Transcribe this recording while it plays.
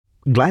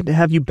Glad to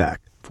have you back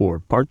for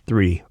Part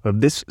 3 of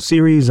this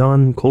series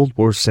on Cold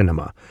War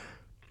cinema.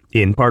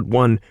 In Part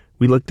 1,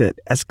 we looked at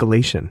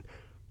escalation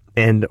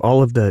and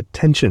all of the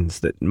tensions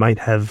that might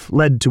have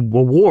led to a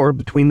war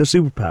between the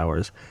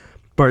superpowers.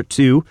 Part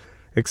 2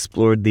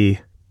 explored the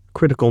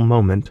critical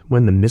moment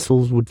when the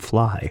missiles would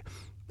fly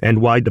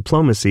and why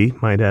diplomacy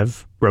might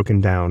have broken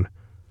down,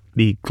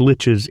 the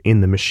glitches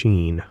in the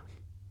machine.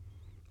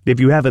 If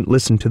you haven't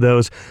listened to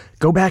those,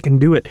 go back and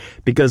do it,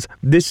 because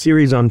this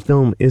series on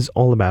film is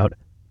all about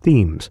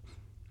themes.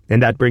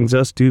 And that brings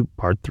us to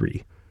Part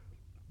 3.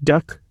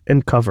 Duck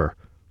and cover,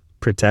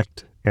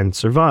 protect and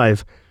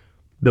survive,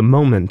 the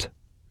moment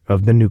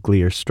of the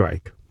nuclear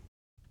strike.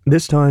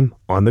 This time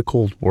on the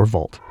Cold War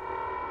Vault.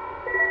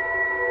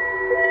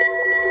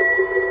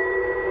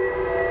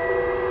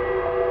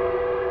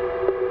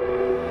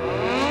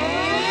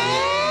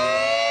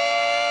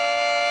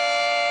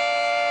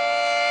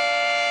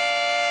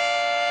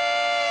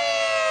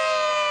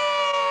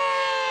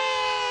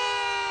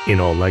 In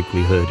all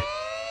likelihood,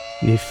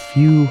 if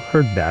you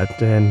heard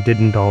that and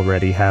didn't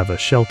already have a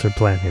shelter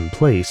plan in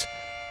place,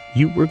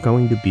 you were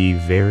going to be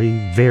very,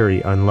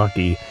 very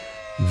unlucky,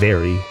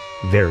 very,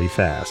 very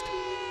fast.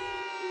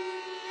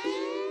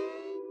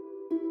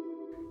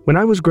 When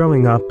I was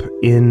growing up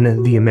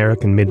in the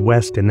American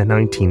Midwest in the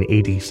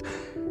 1980s,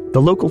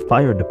 the local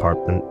fire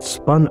department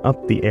spun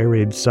up the air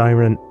raid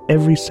siren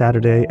every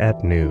Saturday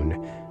at noon,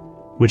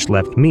 which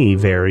left me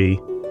very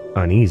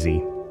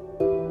uneasy.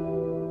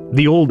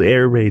 The old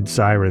air raid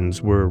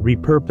sirens were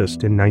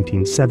repurposed in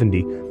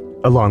 1970,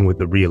 along with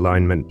the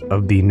realignment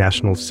of the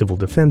National Civil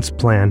Defense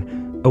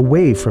Plan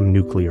away from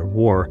nuclear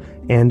war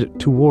and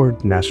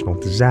toward national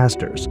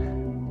disasters.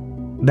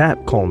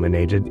 That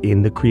culminated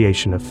in the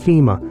creation of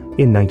FEMA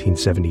in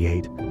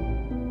 1978.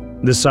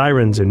 The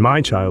sirens in my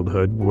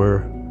childhood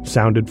were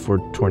sounded for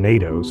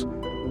tornadoes,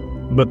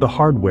 but the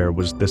hardware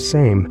was the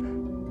same.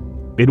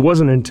 It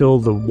wasn't until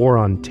the War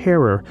on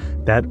Terror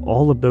that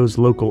all of those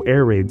local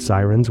air raid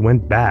sirens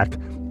went back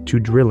to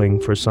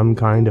drilling for some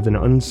kind of an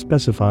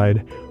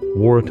unspecified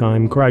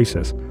wartime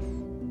crisis.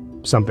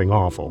 Something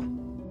awful.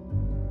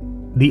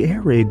 The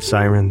air raid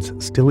sirens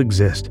still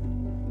exist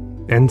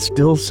and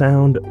still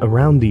sound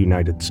around the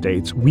United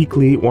States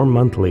weekly or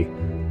monthly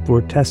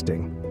for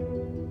testing.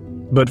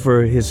 But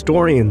for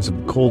historians of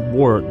the Cold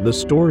War, the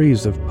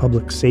stories of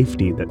public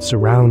safety that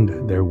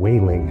surround their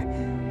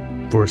wailing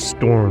for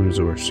storms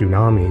or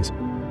tsunamis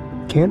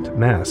can't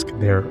mask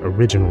their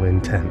original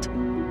intent.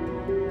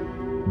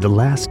 The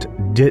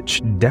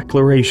last-ditch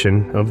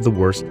declaration of the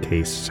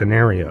worst-case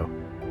scenario.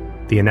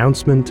 The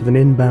announcement of an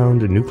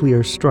inbound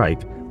nuclear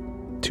strike,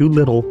 too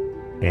little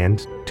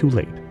and too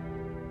late.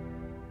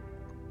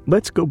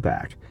 Let's go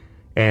back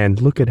and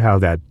look at how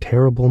that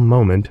terrible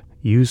moment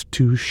used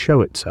to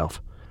show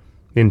itself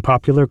in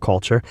popular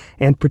culture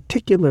and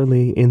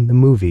particularly in the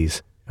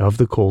movies of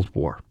the Cold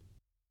War.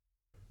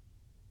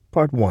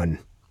 Part 1.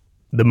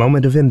 The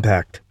moment of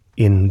impact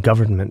in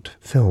government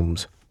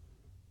films.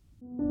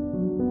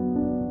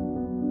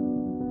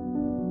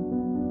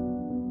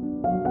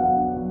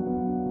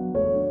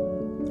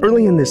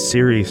 Early in this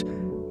series,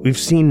 we've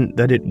seen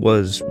that it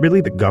was really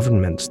the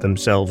governments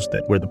themselves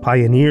that were the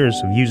pioneers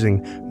of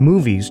using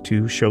movies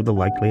to show the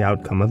likely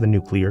outcome of a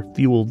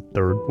nuclear-fueled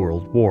Third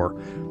World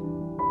War.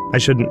 I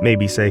shouldn't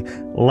maybe say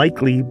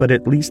likely, but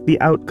at least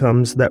the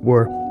outcomes that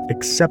were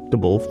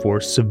acceptable for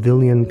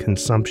civilian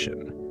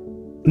consumption.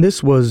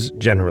 This was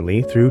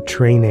generally through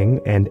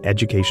training and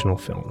educational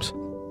films.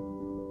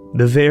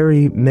 The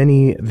very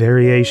many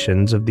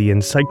variations of the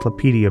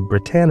Encyclopedia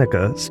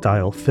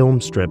Britannica-style film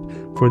strip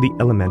for the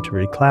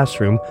elementary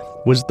classroom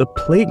was the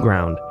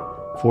playground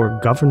for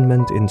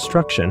government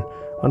instruction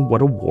on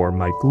what a war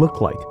might look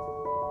like,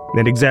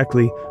 and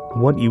exactly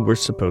what you were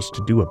supposed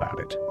to do about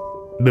it,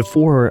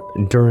 before,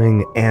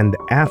 during, and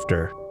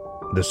after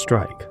the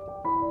strike.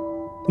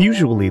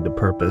 Usually the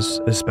purpose,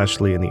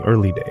 especially in the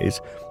early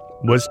days,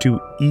 was to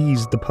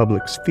ease the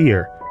public's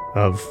fear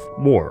of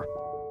war.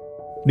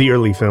 The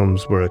early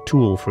films were a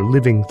tool for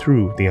living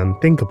through the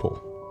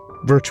unthinkable,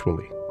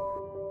 virtually.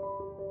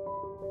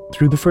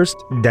 Through the first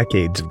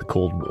decades of the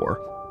Cold War,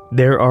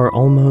 there are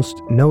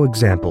almost no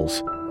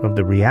examples of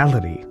the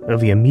reality of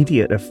the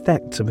immediate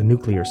effects of a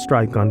nuclear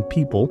strike on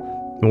people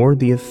or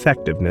the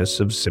effectiveness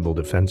of civil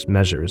defense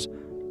measures.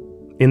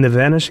 In the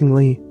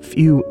vanishingly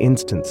few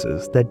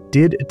instances that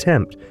did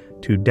attempt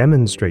to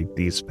demonstrate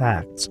these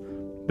facts,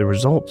 the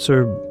results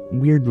are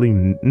weirdly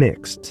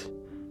mixed.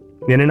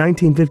 In a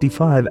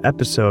 1955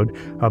 episode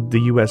of the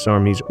U.S.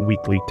 Army's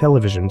weekly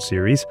television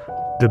series,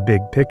 The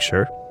Big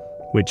Picture,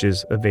 which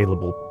is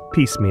available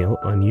piecemeal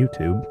on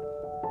YouTube,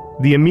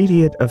 the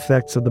immediate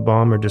effects of the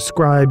bomb are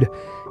described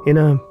in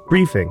a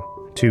briefing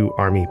to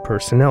Army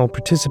personnel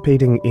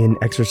participating in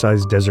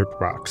Exercise Desert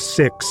Rock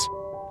 6,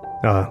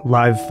 a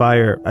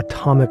live-fire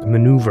atomic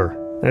maneuver,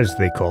 as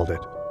they called it.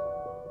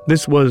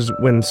 This was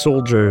when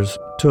soldiers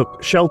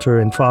took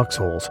shelter in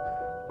foxholes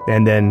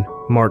and then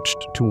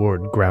marched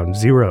toward Ground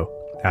Zero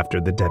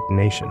after the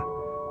detonation.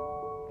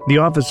 The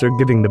officer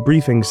giving the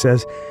briefing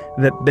says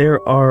that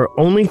there are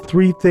only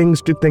 3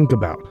 things to think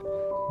about: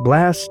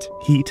 blast,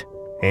 heat,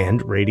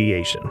 and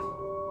radiation.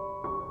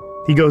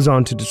 He goes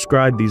on to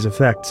describe these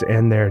effects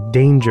and their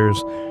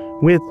dangers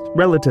with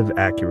relative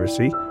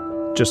accuracy,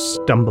 just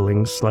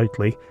stumbling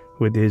slightly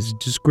with his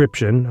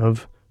description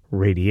of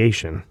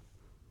radiation.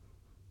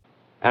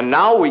 And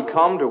now we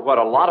come to what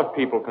a lot of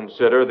people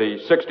consider the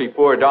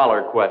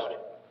 $64 question: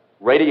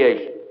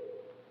 radiation.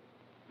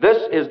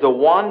 This is the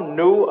one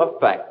new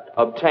effect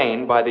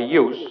obtained by the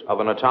use of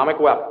an atomic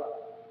weapon.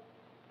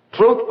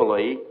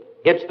 Truthfully,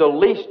 it's the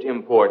least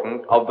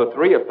important of the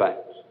 3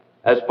 effects,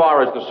 as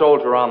far as the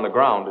soldier on the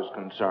ground is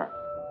concerned.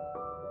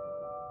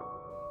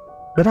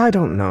 But I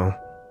don't know.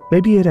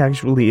 Maybe it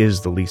actually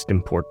is the least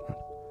important.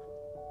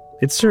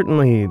 It's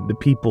certainly the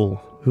people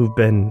who've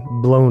been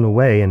blown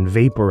away and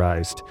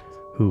vaporized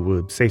who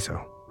would say so.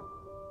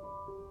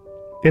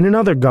 In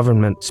another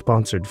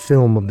government-sponsored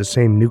film of the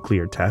same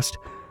nuclear test,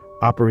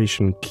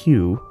 Operation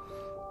Q,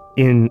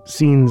 in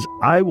scenes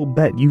I will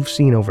bet you've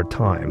seen over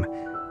time,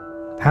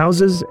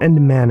 houses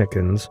and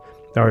mannequins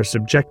are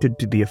subjected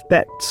to the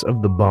effects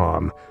of the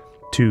bomb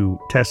to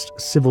test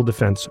civil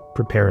defense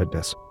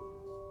preparedness.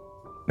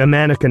 A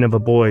mannequin of a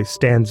boy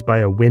stands by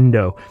a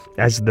window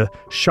as the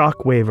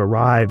shockwave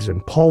arrives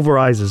and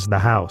pulverizes the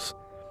house.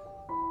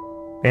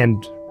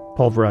 And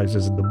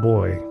pulverizes the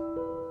boy,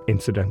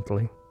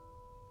 incidentally.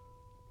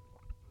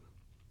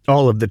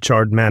 All of the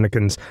charred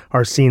mannequins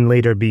are seen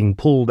later being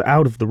pulled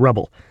out of the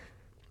rubble.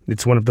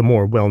 It's one of the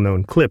more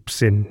well-known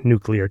clips in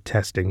nuclear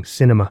testing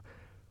cinema,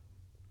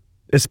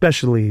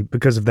 especially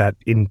because of that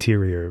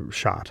interior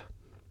shot.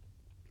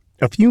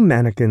 A few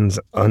mannequins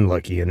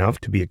unlucky enough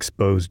to be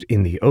exposed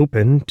in the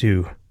open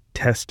to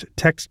test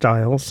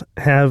textiles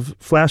have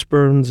flash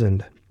burns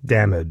and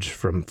damage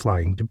from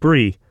flying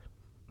debris,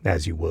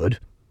 as you would.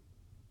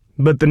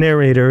 But the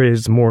narrator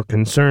is more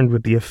concerned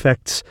with the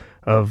effects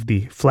of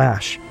the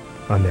flash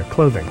on their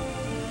clothing.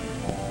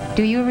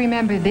 Do you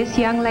remember this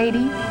young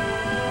lady?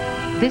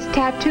 This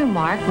tattoo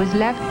mark was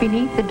left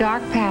beneath the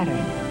dark pattern.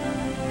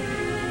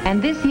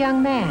 And this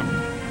young man,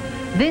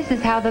 this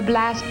is how the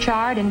blast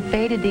charred and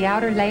faded the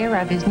outer layer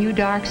of his new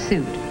dark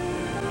suit.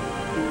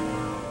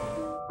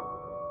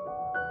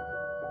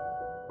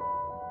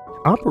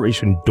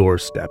 Operation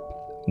Doorstep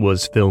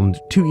was filmed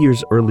 2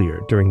 years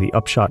earlier during the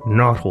Upshot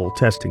Knothole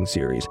testing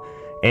series,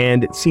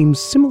 and it seems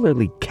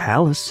similarly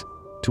callous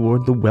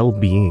toward the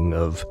well-being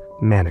of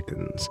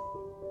mannequins.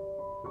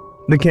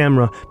 The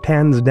camera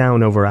pans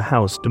down over a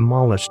house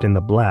demolished in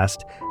the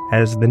blast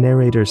as the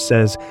narrator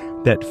says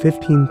that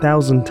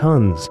 15,000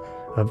 tons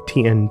of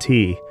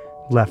TNT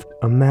left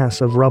a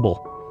mass of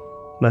rubble,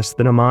 less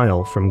than a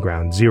mile from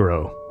ground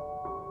zero.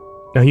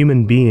 A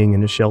human being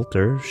in a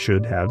shelter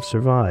should have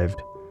survived.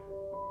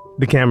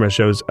 The camera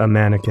shows a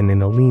mannequin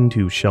in a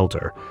lean-to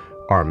shelter,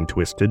 arm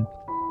twisted,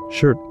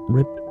 shirt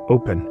ripped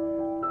open,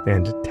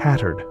 and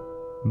tattered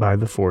by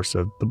the force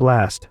of the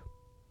blast.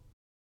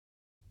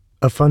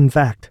 A fun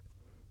fact: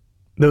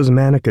 those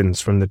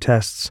mannequins from the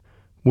tests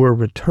were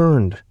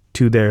returned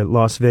to their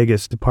Las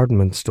Vegas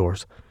department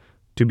stores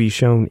to be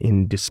shown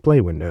in display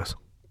windows.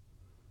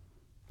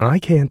 I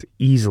can't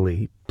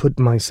easily put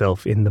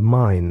myself in the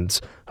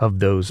minds of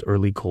those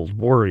early Cold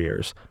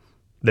Warriors,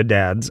 the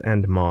dads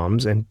and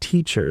moms and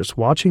teachers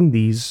watching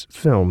these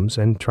films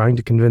and trying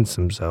to convince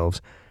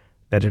themselves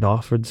that it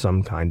offered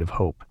some kind of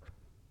hope.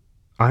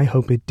 I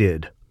hope it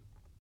did.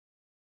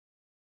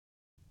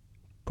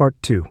 Part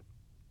 2.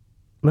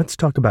 Let's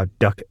talk about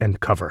duck and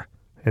cover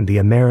and the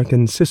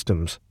American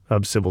systems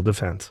of civil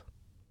defense.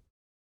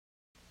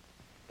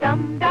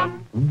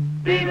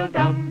 Dum-dum,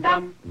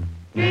 beetle-dum-dum,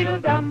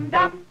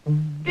 beetle-dum-dum,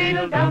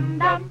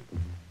 beetle-dum-dum.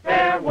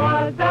 There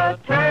was a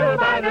turtle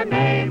by the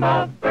name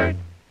of Bert,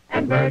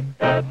 and Bert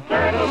the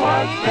turtle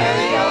was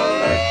very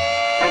alert.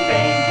 When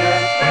danger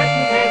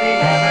threatened him, he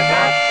never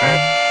got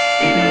hurt.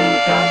 He knew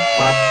just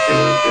what to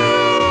do.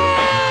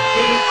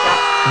 He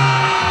stopped and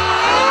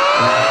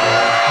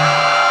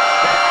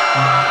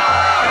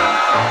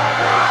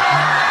covered,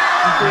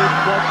 did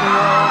what the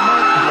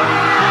almost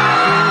waiting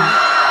to do.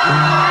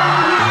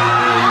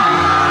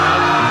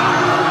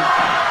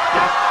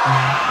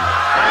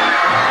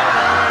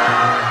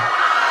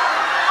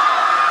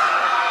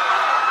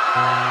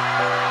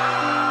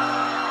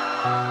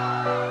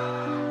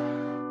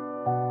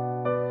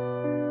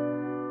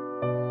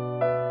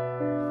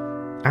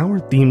 Our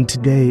theme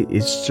today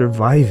is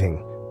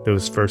surviving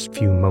those first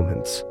few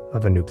moments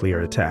of a nuclear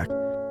attack,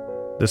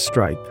 the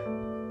strike.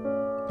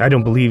 I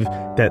don't believe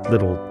that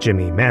little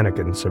Jimmy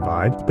Mannequin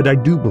survived, but I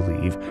do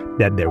believe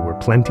that there were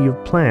plenty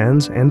of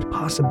plans and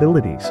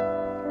possibilities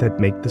that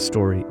make the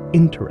story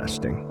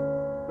interesting.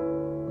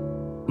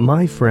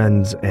 My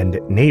friends and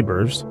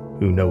neighbors,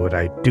 who know what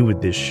I do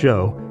with this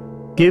show,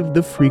 give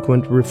the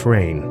frequent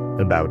refrain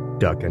about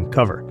duck and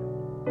cover.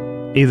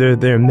 Either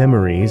their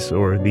memories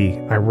or the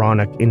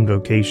ironic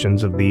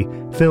invocations of the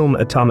film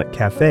Atomic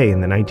Cafe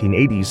in the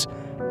 1980s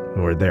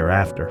or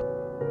thereafter.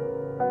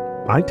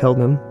 I tell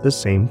them the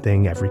same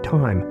thing every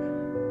time.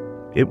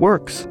 It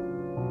works.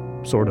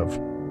 Sort of.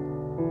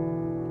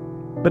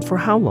 But for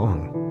how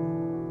long?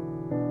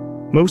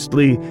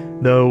 Mostly,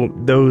 though,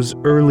 those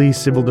early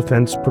civil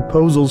defense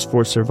proposals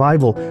for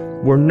survival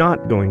were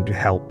not going to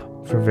help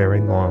for very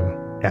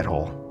long at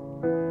all.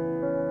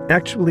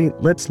 Actually,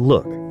 let's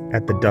look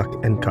at the duck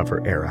and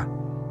cover era.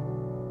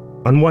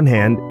 On one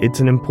hand, it's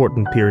an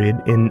important period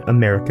in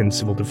American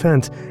civil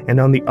defense, and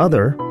on the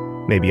other,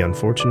 maybe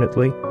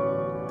unfortunately,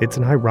 it's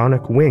an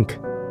ironic wink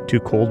to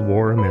Cold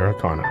War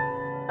Americana.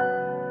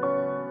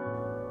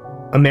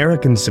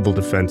 American civil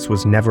defense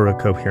was never a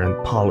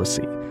coherent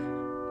policy.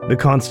 The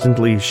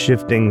constantly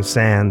shifting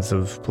sands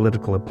of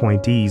political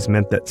appointees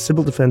meant that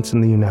civil defense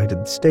in the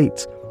United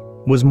States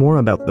was more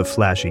about the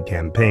flashy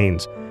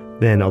campaigns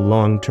than a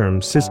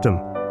long-term system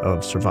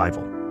of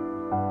survival.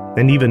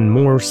 And even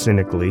more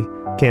cynically,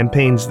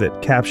 campaigns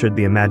that captured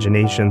the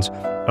imaginations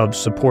of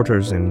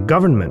supporters in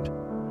government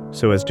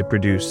so as to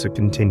produce a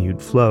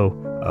continued flow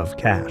of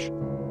cash.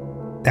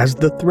 As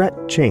the threat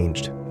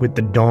changed with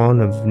the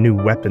dawn of new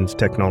weapons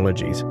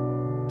technologies,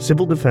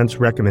 civil defense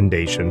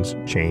recommendations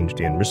changed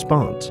in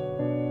response.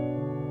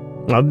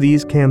 Of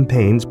these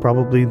campaigns,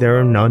 probably there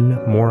are none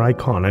more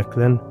iconic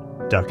than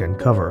Duck and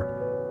Cover.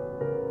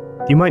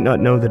 You might not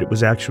know that it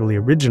was actually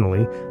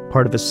originally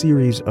part of a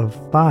series of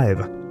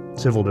 5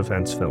 civil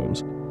defense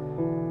films,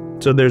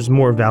 so there's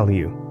more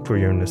value for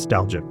your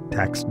nostalgic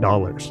tax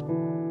dollars.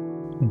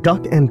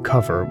 Duck and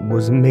Cover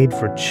was made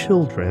for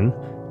children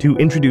to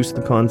introduce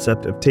the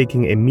concept of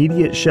taking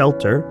immediate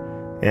shelter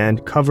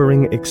and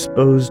covering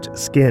exposed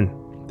skin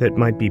that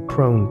might be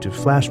prone to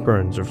flash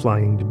burns or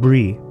flying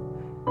debris.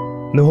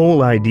 The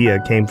whole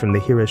idea came from the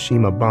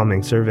Hiroshima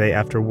bombing survey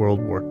after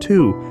World War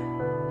II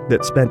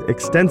that spent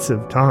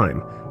extensive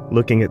time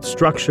looking at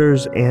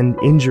structures and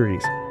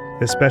injuries,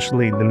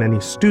 especially the many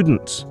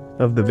students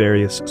of the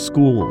various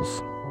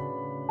schools.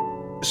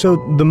 So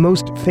the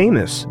most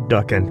famous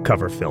Duck and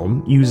Cover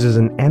film uses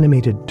an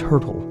animated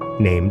turtle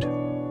named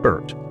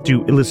Bert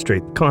to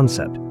illustrate the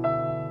concept.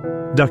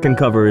 Duck and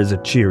Cover is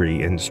a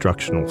cheery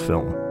instructional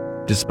film,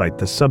 despite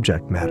the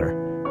subject matter,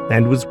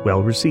 and was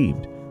well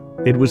received.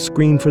 It was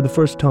screened for the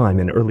first time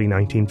in early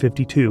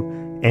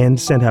 1952 and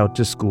sent out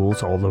to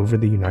schools all over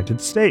the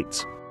United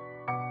States.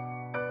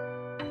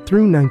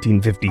 Through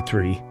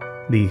 1953,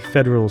 the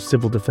Federal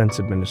Civil Defense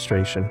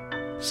Administration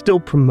still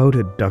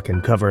promoted Duck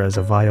and Cover as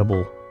a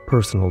viable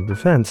personal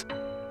defense,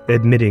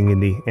 admitting in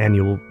the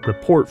annual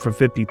report for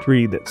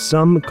 '53 that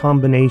some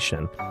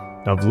combination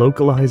of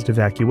localized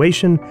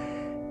evacuation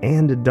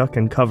and a duck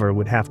and cover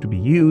would have to be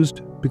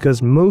used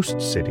because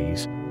most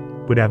cities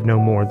would have no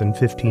more than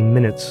 15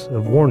 minutes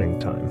of warning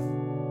time.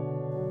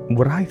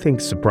 What I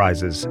think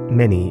surprises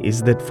many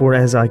is that for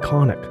as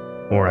iconic,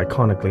 or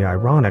iconically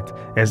ironic,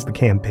 as the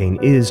campaign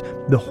is,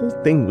 the whole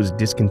thing was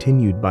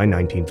discontinued by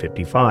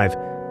 1955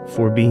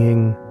 for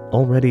being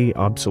already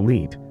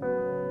obsolete.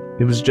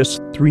 It was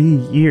just 3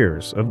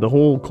 years of the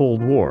whole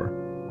Cold War.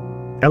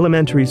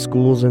 Elementary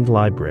schools and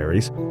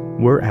libraries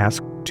were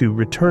asked to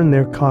return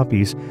their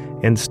copies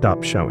and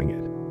stop showing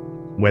it.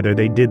 Whether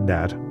they did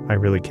that, I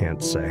really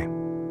can't say.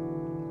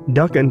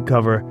 Duck and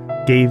Cover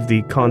gave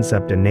the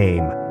concept a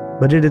name,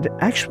 but it had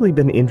actually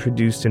been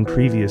introduced in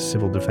previous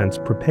civil defense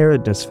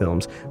preparedness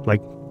films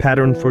like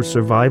Pattern for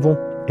Survival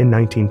in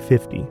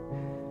 1950.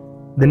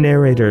 The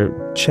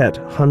narrator, Chet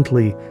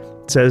Huntley,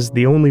 says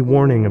the only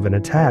warning of an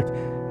attack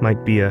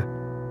might be a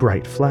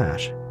bright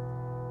flash.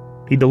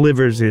 He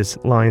delivers his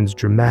lines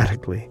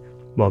dramatically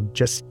while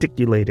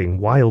gesticulating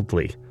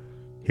wildly.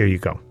 Here you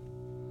go.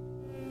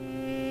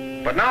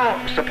 But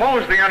now,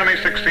 suppose the enemy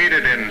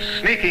succeeded in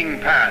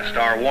sneaking past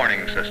our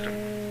warning system.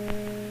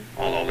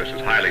 Although this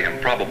is highly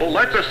improbable,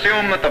 let's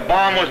assume that the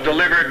bomb was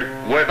delivered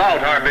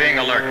without our being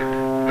alerted.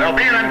 There'll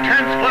be an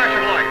intense flash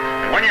of light,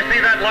 and when you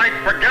see that light,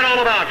 forget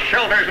all about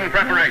shelters and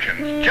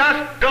preparations.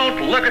 Just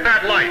don't look at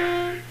that light.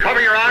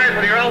 Cover your eyes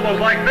with your elbows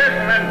like this,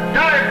 and then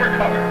dive for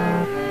cover.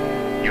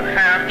 You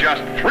have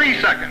just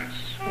 3 seconds.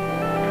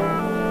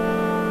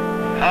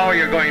 How are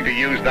you going to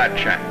use that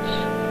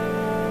chance?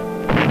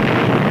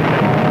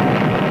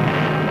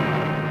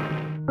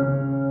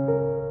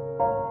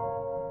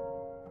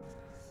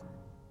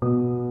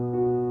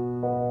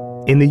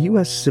 In the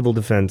U.S. civil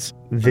defense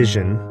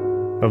vision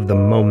of the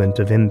moment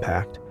of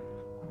impact,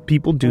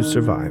 people do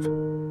survive.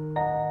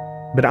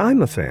 But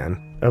I'm a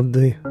fan of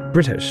the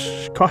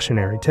British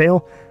cautionary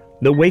tale,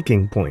 The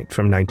Waking Point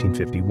from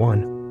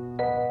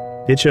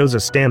 1951. It shows a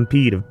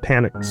stampede of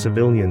panicked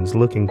civilians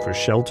looking for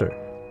shelter,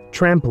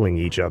 trampling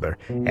each other,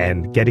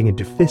 and getting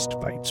into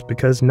fistfights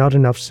because not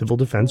enough civil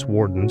defense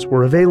wardens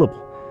were available.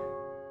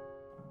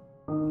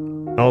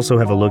 Also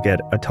have a look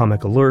at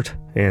Atomic Alert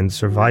and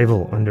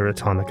Survival Under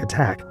Atomic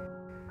Attack,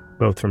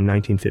 both from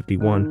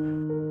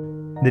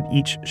 1951, that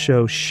each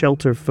show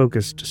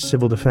shelter-focused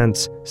civil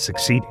defense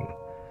succeeding.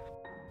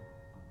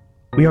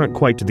 We aren't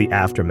quite to the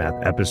aftermath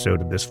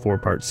episode of this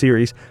 4-part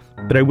series,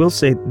 but I will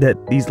say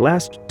that these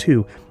last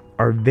 2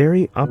 are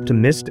very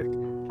optimistic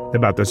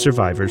about the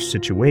survivor's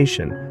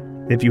situation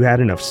if you had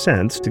enough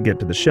sense to get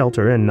to the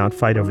shelter and not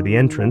fight over the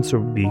entrance or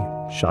be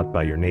shot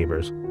by your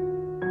neighbors.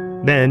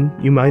 Then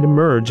you might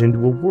emerge into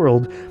a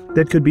world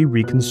that could be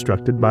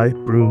reconstructed by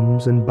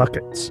brooms and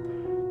buckets.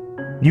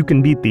 You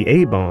Can Beat the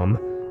A-Bomb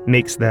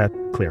makes that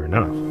clear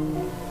enough.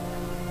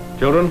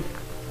 Children,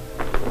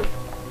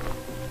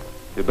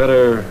 you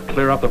better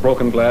clear up the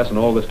broken glass and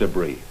all this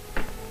debris.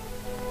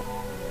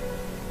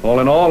 All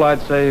in all,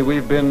 I'd say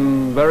we've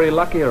been very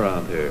lucky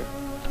around here.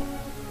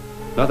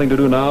 Nothing to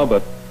do now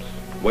but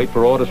wait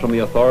for orders from the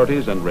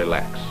authorities and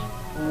relax.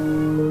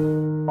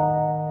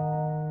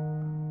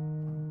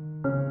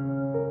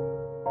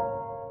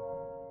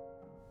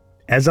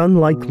 As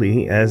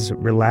unlikely as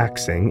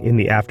relaxing in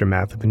the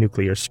aftermath of a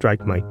nuclear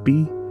strike might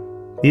be,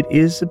 it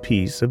is a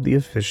piece of the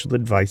official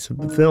advice of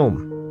the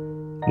film.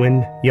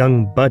 When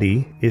young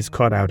Buddy is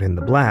caught out in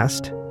the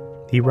blast,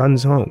 he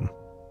runs home.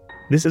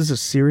 This is a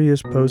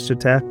serious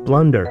post-attack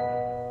blunder.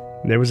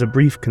 There was a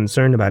brief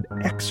concern about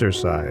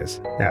exercise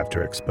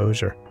after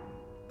exposure.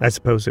 I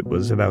suppose it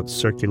was about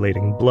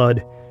circulating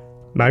blood.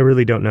 I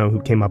really don't know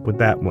who came up with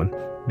that one,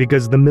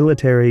 because the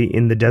military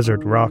in the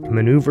Desert Rock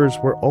maneuvers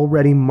were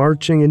already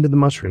marching into the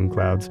mushroom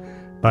clouds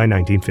by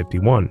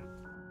 1951.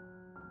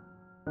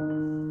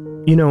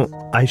 You know,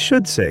 I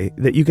should say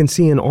that you can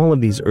see in all of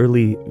these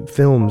early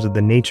films of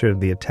the nature of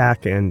the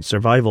attack and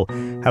survival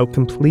how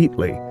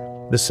completely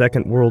the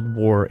Second World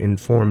War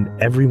informed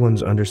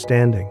everyone's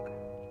understanding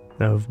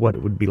of what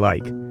it would be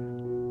like.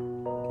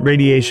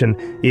 Radiation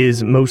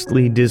is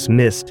mostly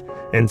dismissed,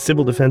 and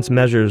civil defense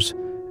measures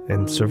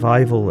and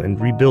survival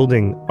and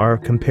rebuilding are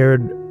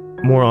compared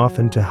more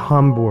often to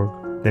Hamburg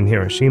than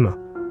Hiroshima,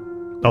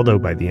 although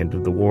by the end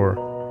of the war,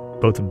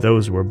 both of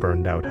those were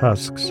burned out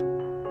husks.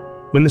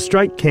 When the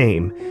strike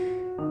came,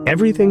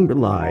 everything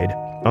relied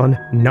on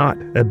not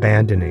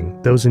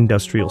abandoning those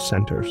industrial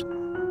centers.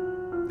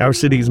 Our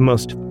city's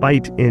most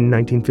fight in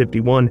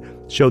 1951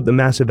 showed the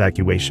mass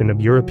evacuation of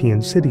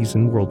European cities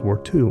in World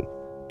War II.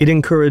 It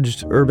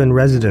encouraged urban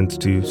residents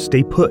to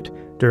stay put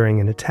during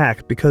an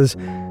attack because,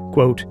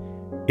 quote,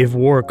 "If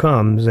war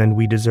comes and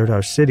we desert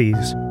our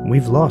cities,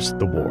 we've lost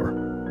the war."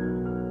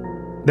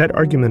 That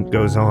argument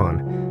goes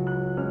on.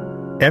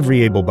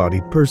 Every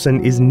able-bodied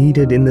person is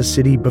needed in the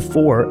city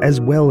before as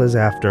well as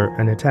after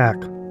an attack.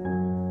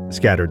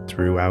 Scattered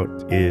throughout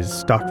is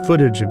stock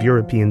footage of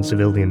European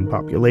civilian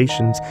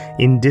populations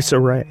in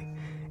disarray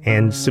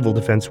and civil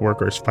defense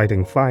workers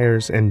fighting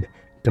fires and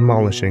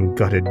demolishing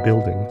gutted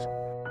buildings.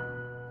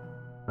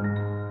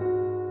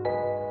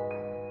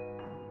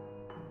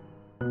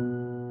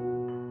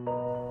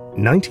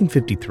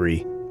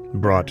 "1953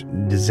 brought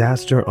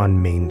disaster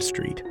on Main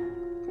Street,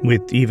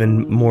 with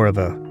even more of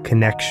a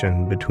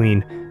connection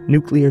between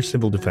nuclear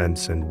civil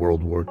defense and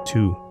World War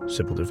II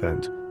civil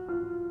defense.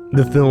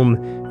 The film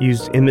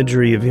used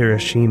imagery of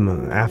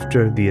Hiroshima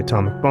after the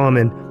atomic bomb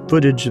and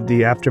footage of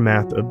the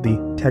aftermath of the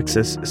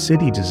Texas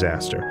City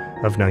disaster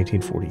of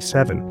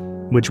 1947,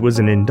 which was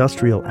an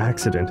industrial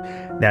accident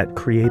that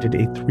created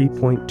a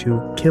 3.2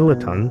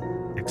 kiloton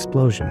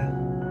explosion.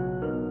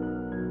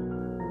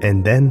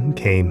 And then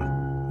came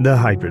the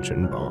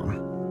hydrogen bomb.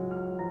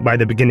 By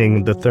the beginning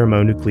of the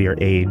thermonuclear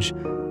age,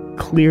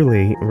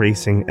 clearly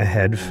racing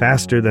ahead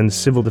faster than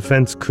civil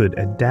defense could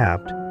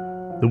adapt,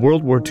 the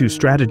World War II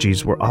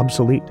strategies were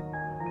obsolete.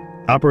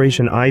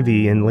 Operation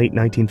Ivy in late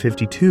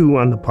 1952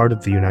 on the part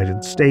of the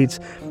United States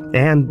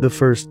and the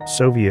first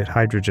Soviet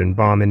hydrogen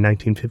bomb in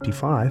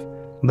 1955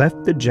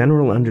 left the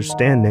general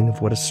understanding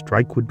of what a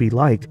strike would be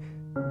like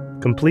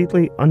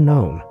completely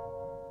unknown.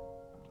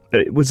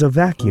 It was a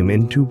vacuum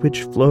into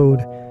which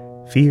flowed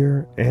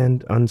fear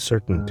and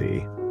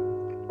uncertainty.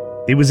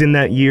 It was in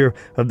that year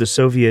of the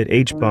Soviet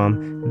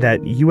H-bomb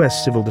that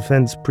U.S. civil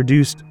defense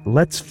produced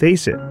Let's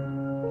Face It,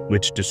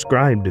 which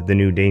described the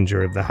new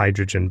danger of the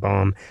hydrogen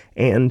bomb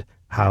and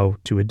how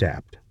to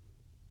adapt.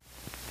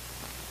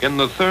 In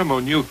the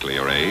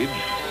thermonuclear age,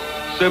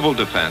 civil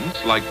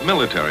defense, like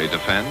military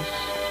defense,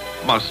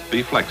 must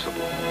be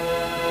flexible.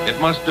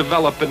 It must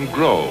develop and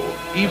grow,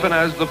 even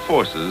as the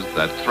forces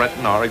that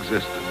threaten our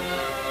existence.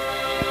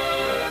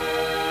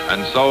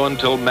 And so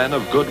until men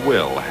of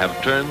goodwill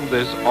have turned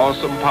this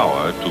awesome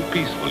power to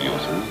peaceful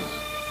uses,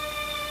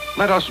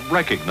 let us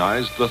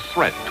recognize the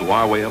threat to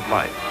our way of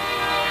life,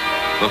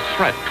 the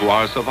threat to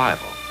our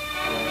survival,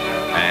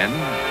 and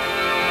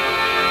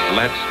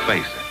let's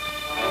face it.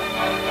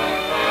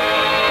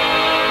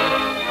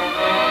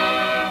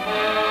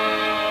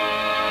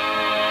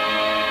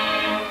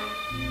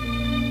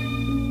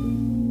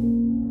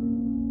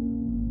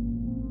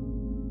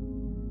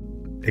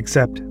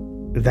 Except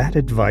that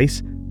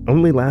advice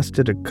only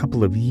lasted a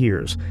couple of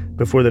years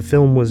before the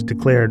film was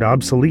declared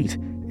obsolete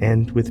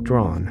and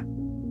withdrawn.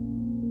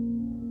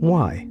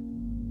 Why?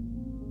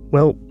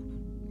 Well,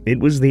 it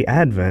was the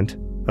advent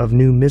of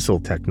new missile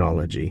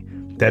technology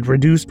that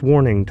reduced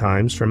warning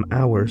times from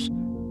hours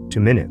to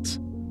minutes,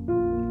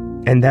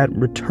 and that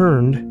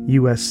returned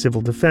U.S.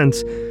 civil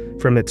defense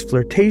from its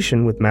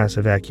flirtation with mass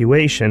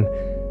evacuation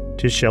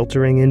to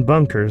sheltering in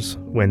bunkers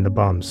when the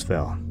bombs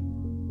fell.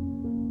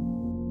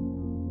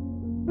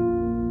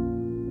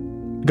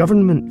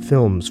 Government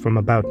films from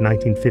about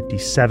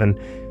 1957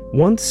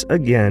 once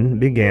again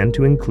began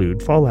to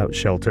include fallout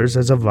shelters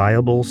as a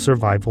viable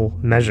survival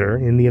measure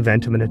in the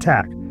event of an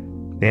attack,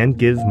 and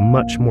give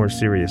much more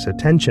serious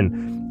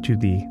attention to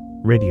the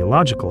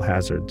radiological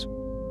hazards.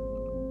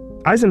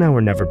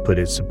 Eisenhower never put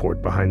his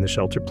support behind the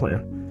shelter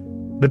plan,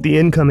 but the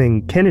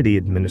incoming Kennedy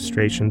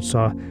administration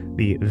saw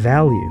the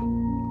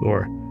value,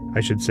 or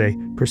I should say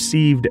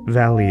perceived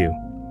value,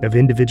 of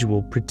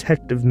individual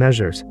protective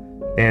measures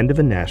and of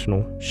a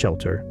national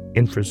shelter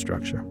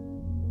infrastructure.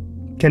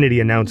 Kennedy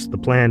announced the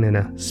plan in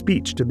a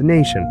speech to the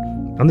nation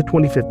on the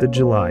 25th of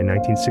July,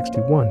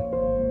 1961.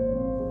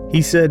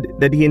 He said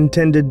that he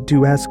intended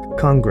to ask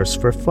Congress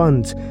for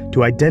funds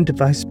to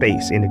identify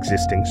space in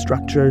existing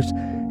structures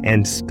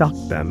and stock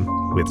them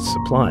with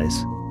supplies.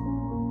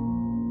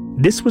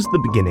 This was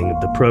the beginning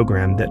of the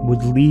program that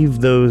would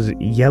leave those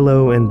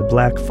yellow and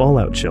black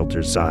fallout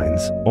shelter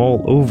signs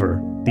all over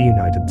the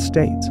United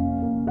States.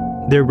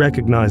 They're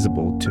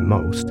recognizable to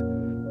most.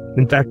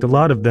 In fact, a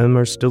lot of them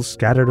are still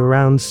scattered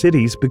around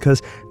cities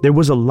because there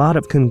was a lot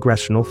of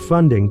congressional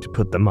funding to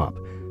put them up,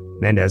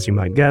 and as you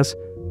might guess,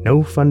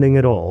 no funding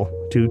at all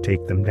to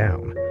take them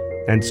down,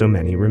 and so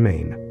many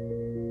remain.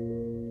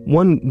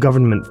 One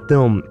government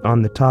film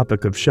on the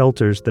topic of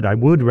shelters that I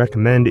would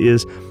recommend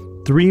is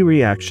 3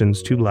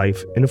 Reactions to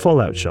Life in a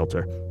Fallout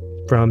Shelter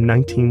from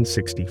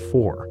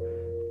 1964.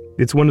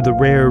 It's one of the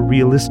rare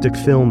realistic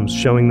films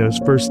showing those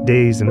first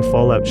days in a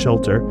fallout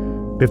shelter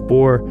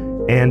before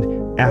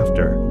and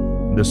after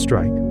the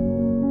strike.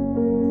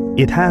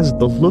 It has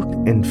the look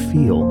and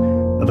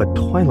feel of a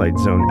Twilight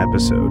Zone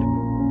episode,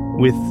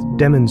 with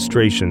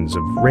demonstrations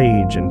of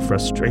rage and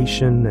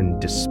frustration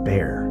and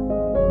despair.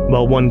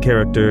 While one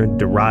character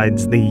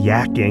derides the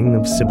yakking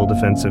of civil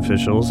defense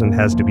officials and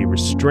has to be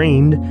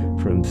restrained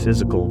from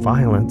physical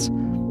violence,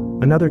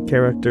 another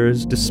character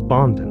is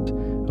despondent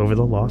over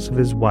the loss of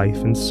his wife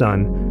and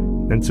son,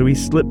 and so he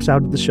slips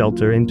out of the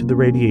shelter into the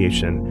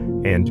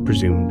radiation and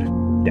presumed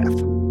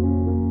death.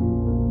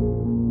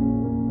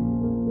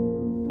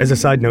 As a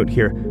side note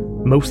here,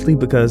 mostly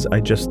because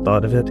I just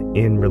thought of it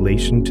in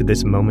relation to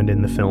this moment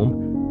in the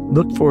film,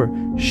 look for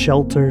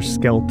Shelter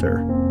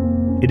Skelter.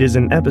 It is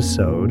an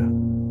episode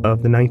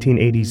of the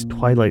 1980s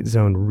Twilight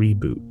Zone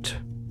reboot.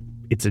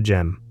 It's a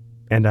gem,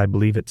 and I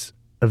believe it's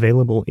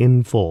available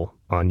in full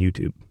on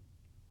YouTube.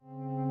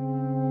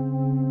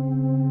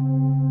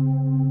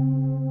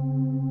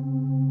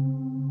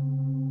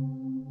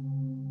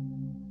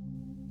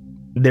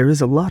 There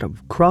is a lot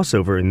of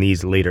crossover in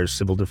these later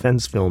civil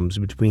defense films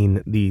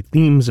between the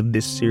themes of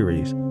this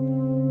series.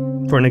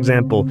 For an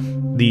example,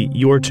 the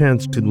Your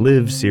Chance to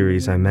Live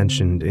series I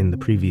mentioned in the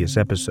previous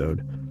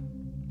episode.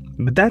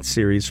 But that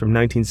series from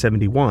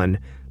 1971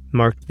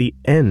 marked the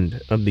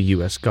end of the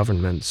U.S.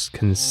 government's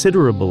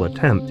considerable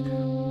attempt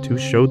to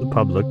show the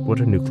public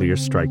what a nuclear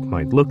strike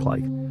might look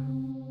like.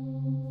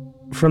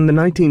 From the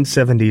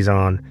 1970s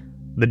on,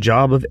 the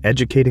job of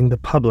educating the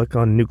public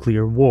on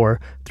nuclear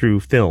war through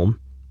film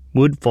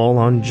would fall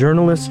on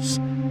journalists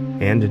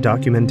and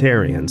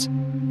documentarians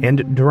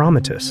and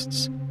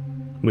dramatists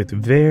with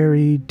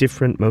very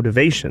different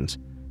motivations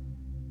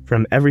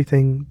from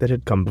everything that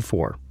had come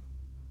before.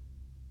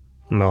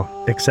 Well,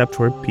 except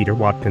for Peter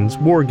Watkins'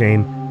 War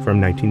Game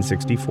from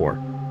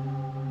 1964.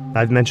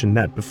 I've mentioned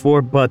that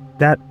before, but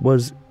that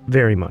was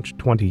very much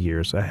 20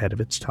 years ahead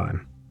of its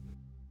time.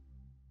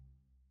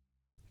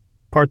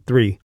 Part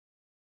 3.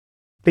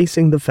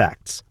 Facing the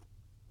Facts.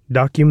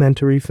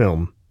 Documentary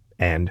film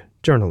and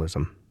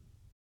journalism.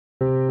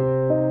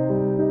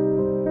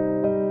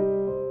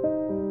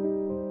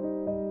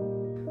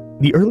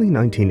 The early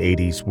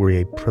 1980s were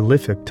a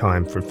prolific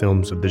time for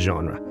films of the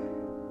genre,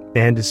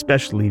 and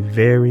especially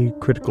very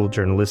critical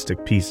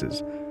journalistic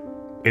pieces.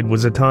 It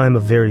was a time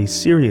of very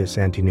serious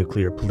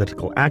anti-nuclear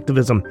political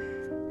activism,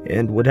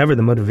 and whatever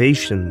the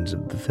motivations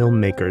of the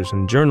filmmakers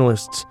and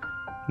journalists,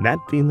 that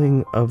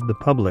feeling of the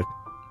public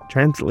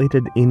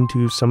translated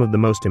into some of the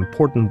most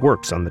important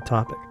works on the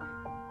topic.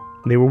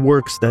 They were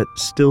works that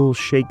still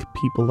shake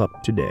people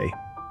up today.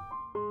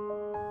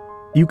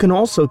 You can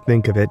also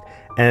think of it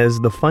as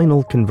the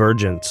final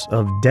convergence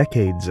of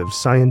decades of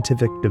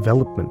scientific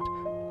development,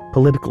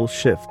 political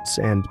shifts,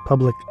 and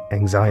public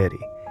anxiety,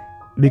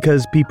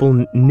 because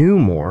people knew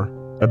more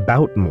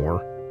about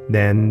more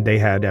than they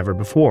had ever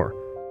before.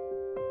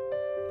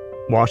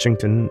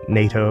 Washington,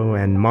 NATO,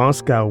 and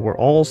Moscow were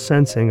all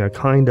sensing a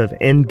kind of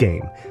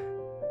endgame.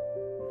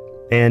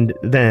 And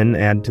then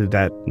add to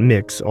that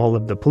mix all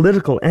of the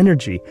political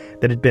energy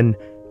that had been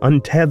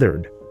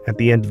untethered at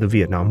the end of the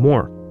Vietnam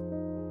War.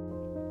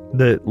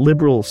 The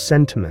liberal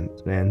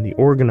sentiment and the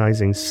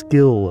organizing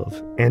skill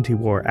of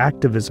anti-war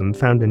activism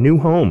found a new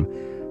home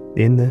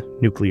in the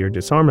nuclear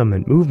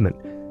disarmament movement,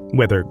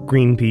 whether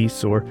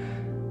Greenpeace or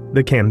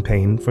the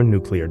Campaign for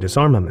Nuclear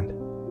Disarmament.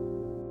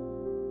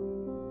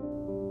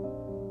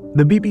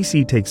 The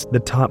BBC takes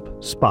the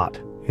top spot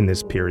in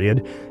this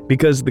period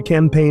because the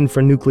Campaign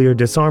for Nuclear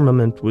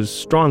Disarmament was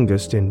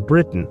strongest in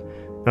Britain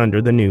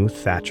under the new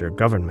Thatcher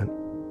government.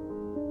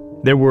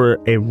 There were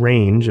a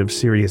range of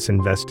serious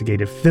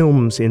investigative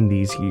films in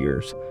these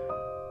years.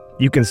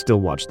 You can still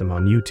watch them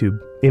on YouTube,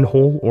 in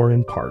whole or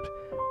in part,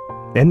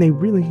 and they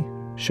really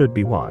should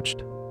be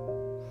watched.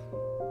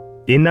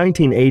 In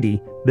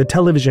 1980, the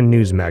television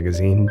news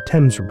magazine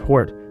Thames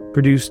Report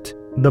produced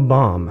The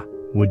Bomb,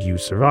 Would You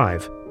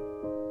Survive?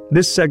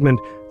 This segment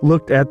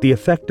looked at the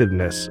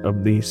effectiveness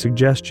of the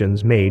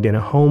suggestions made in a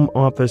Home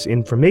Office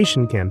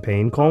information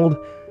campaign called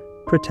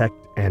Protect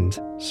and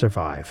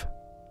Survive.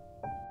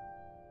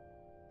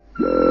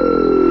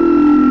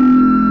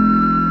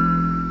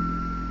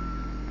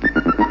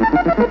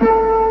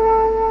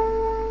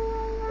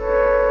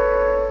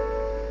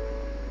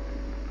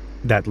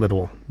 That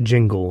little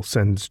jingle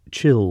sends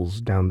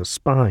chills down the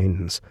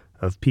spines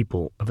of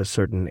people of a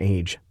certain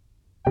age.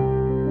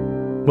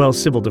 While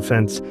civil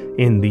defense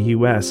in the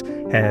U.S.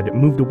 had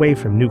moved away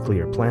from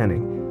nuclear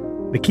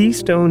planning, the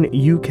Keystone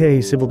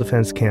UK Civil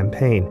Defense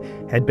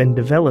Campaign had been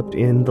developed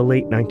in the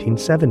late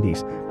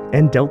 1970s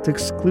and dealt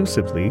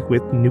exclusively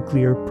with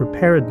nuclear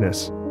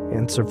preparedness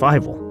and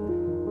survival.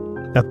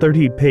 A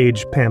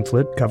 30-page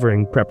pamphlet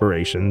covering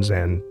preparations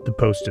and the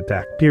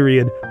post-attack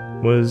period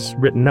was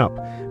written up,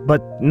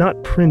 but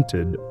not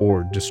printed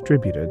or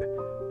distributed.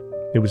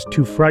 It was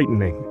too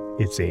frightening,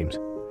 it seems.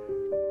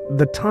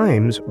 The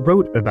Times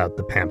wrote about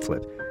the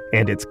pamphlet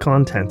and its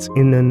contents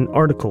in an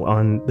article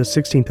on the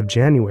 16th of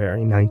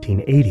January,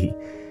 1980,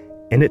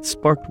 and it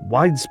sparked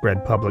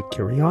widespread public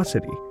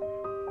curiosity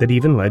that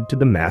even led to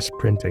the mass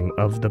printing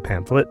of the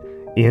pamphlet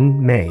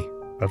in May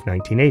of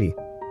 1980.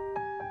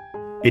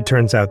 It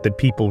turns out that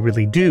people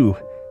really do,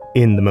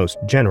 in the most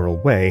general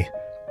way,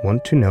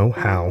 want to know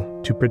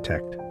how to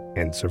protect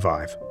and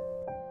survive.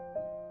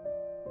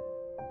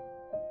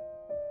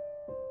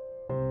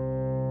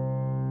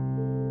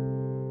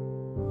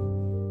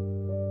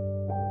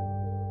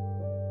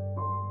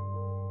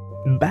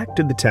 Back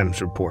to the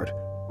Thames Report.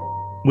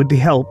 With the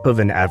help of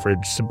an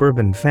average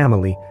suburban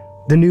family,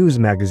 the news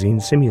magazine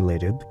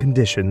simulated the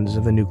conditions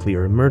of a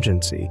nuclear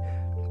emergency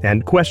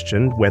and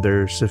questioned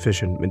whether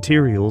sufficient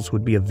materials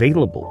would be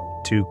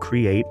available to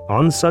create,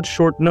 on such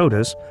short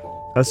notice,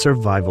 a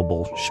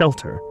survivable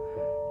shelter.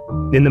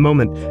 In the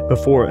moment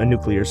before a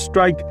nuclear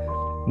strike,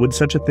 would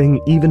such a thing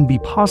even be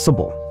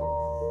possible?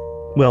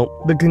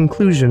 Well, the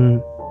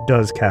conclusion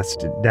does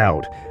cast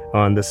doubt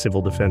on the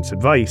civil defense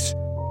advice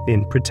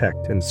in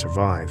Protect and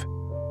Survive.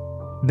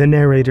 The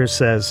narrator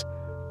says,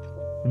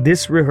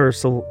 "This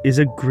rehearsal is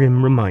a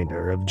grim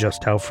reminder of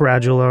just how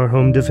fragile our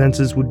home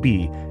defenses would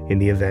be in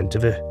the event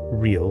of a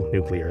real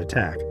nuclear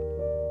attack."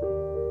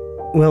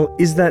 Well,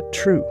 is that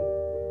true?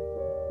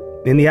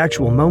 In the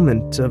actual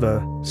moment of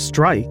a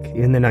strike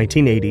in the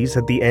 1980s,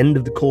 at the end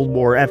of the Cold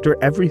War, after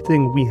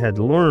everything we had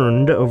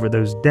learned over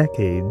those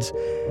decades,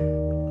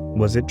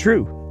 was it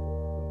true?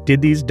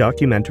 Did these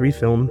documentary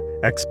film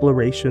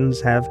explorations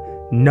have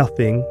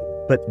nothing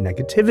but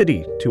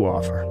negativity to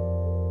offer?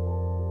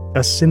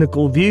 A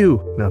cynical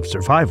view of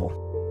survival.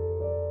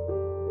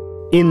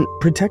 In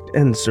Protect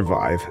and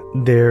Survive,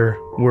 there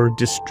were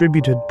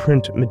distributed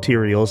print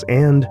materials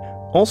and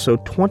also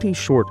 20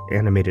 short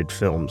animated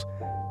films.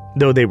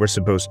 Though they were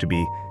supposed to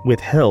be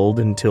withheld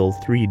until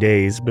 3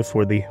 days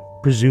before the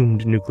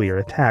presumed nuclear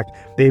attack,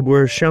 they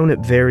were shown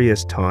at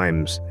various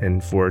times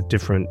and for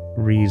different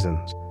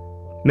reasons.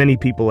 Many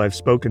people I've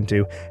spoken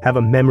to have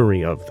a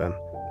memory of them,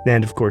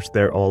 and of course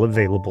they're all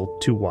available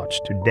to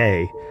watch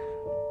today.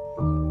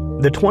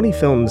 The 20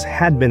 films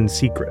had been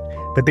secret,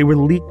 but they were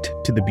leaked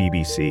to the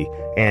BBC,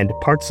 and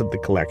parts of the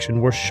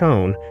collection were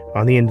shown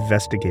on the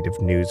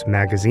investigative news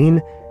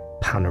magazine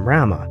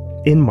Panorama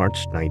in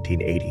March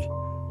 1980.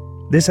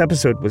 This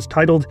episode was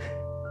titled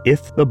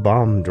If the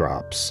Bomb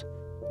Drops,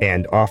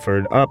 and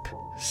offered up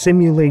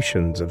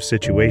simulations of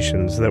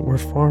situations that were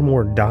far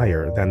more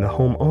dire than the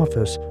Home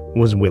Office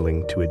was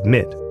willing to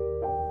admit.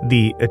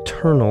 The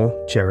eternal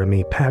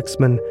Jeremy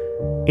Paxman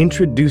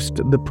introduced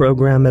the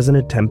program as an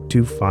attempt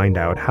to find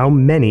out how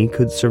many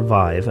could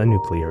survive a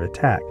nuclear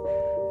attack,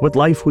 what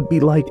life would be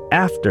like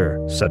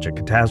after such a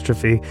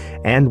catastrophe,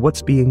 and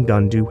what's being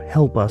done to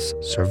help us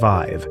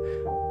survive,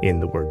 in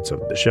the words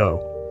of the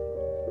show.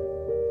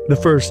 The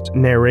first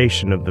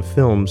narration of the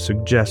film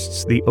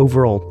suggests the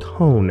overall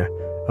tone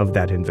of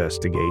that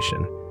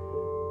investigation.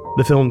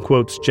 The film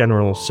quotes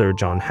General Sir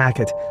John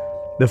Hackett,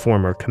 the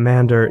former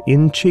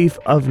commander-in-chief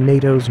of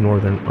NATO's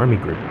Northern Army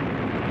Group.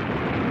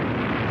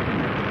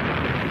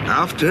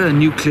 After a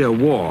nuclear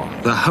war,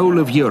 the whole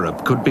of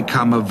Europe could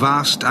become a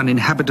vast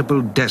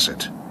uninhabitable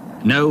desert.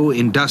 No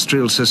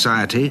industrial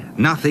society,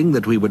 nothing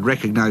that we would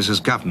recognize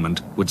as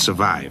government, would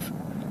survive.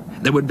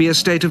 There would be a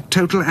state of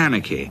total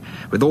anarchy,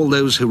 with all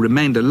those who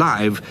remained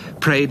alive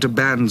prey to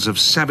bands of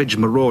savage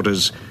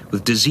marauders,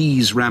 with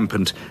disease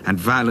rampant and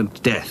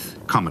violent death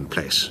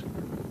commonplace.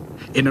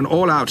 In an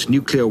all-out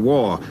nuclear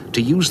war,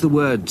 to use the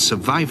word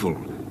survival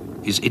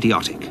is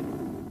idiotic.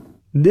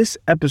 This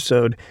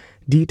episode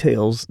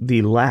details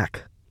the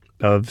lack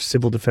of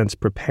civil defense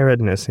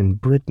preparedness in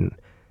Britain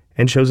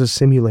and shows a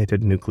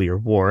simulated nuclear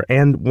war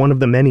and one of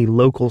the many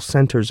local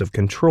centers of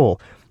control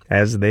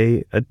as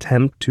they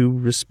attempt to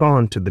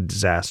respond to the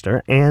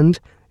disaster and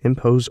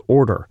impose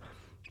order.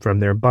 from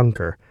their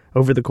bunker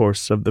over the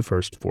course of the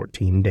first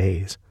 14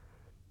 days.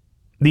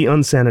 The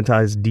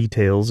unsanitized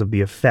details of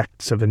the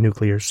effects of a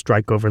nuclear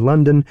strike over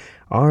London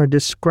are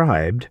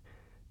described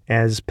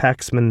as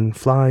Paxman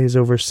flies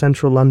over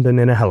central London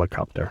in a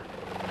helicopter.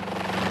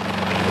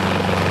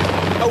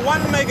 A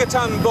 1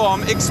 megaton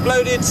bomb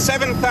exploded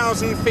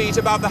 7,000 feet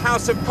above the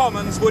House of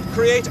Commons would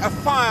create a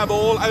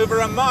fireball over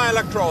a mile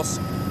across,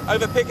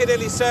 over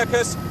Piccadilly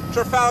Circus,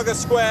 Trafalgar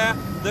Square,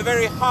 the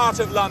very heart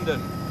of London.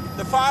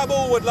 The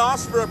fireball would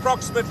last for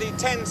approximately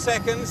 10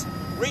 seconds,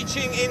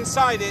 reaching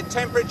inside it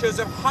temperatures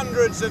of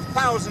hundreds of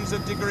thousands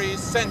of degrees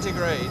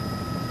centigrade.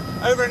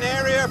 Over an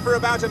area for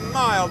about a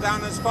mile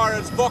down as far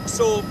as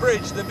Vauxhall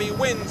Bridge, there'd be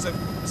winds of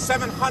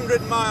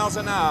 700 miles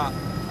an hour.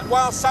 And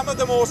while some of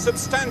the more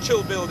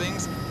substantial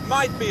buildings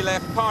might be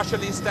left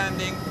partially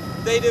standing,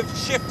 they'd have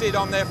shifted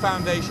on their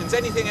foundations.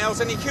 Anything else,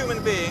 any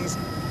human beings,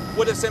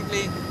 would have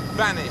simply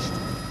vanished.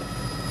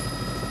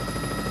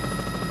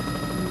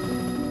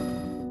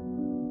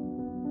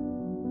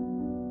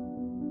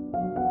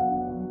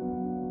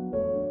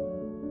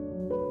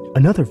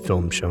 Another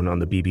film shown on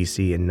the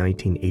BBC in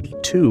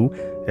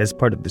 1982 as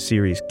part of the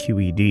series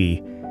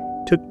QED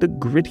took the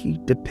gritty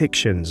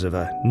depictions of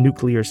a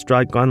nuclear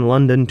strike on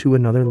London to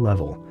another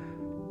level.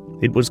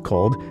 It was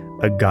called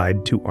A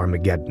Guide to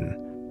Armageddon,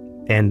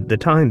 and The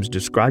Times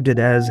described it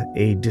as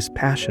a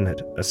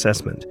dispassionate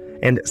assessment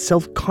and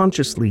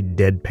self-consciously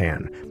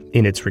deadpan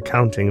in its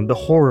recounting of the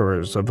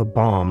horrors of a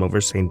bomb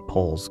over St.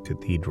 Paul's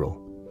Cathedral.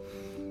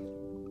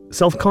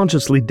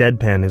 Self-consciously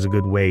deadpan is a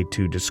good way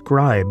to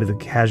describe the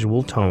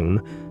casual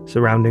tone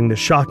surrounding the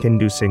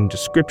shock-inducing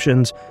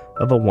descriptions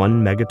of a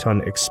 1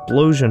 megaton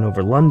explosion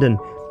over London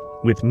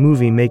with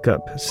movie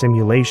makeup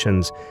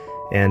simulations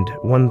and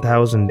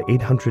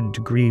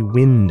 1,800-degree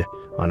wind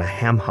on a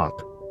ham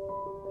hock.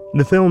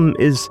 The film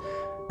is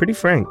pretty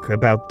frank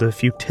about the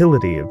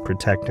futility of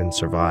protect and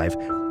survive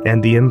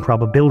and the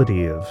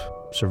improbability of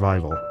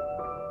survival.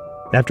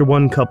 After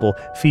one couple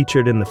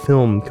featured in the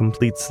film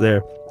completes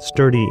their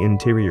sturdy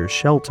interior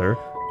shelter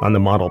on the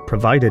model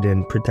provided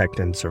in Protect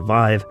and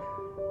Survive,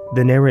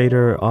 the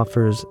narrator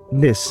offers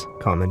this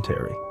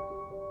commentary.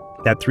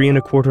 At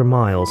 3¼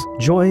 miles,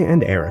 Joy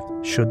and Eric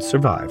should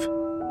survive,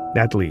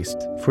 at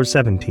least for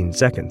 17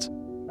 seconds.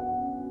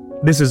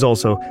 This is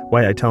also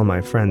why I tell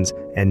my friends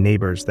and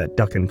neighbors that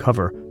duck and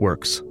cover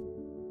works.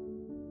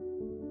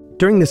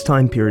 During this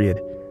time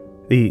period,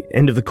 the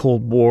end of the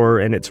Cold War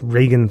and its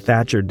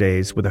Reagan-Thatcher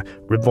days with a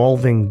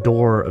revolving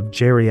door of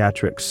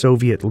geriatric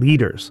Soviet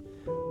leaders,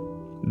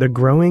 the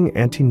growing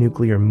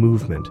anti-nuclear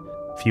movement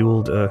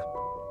fueled a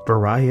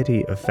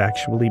variety of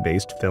factually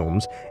based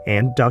films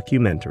and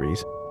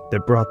documentaries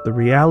that brought the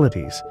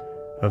realities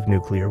of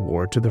nuclear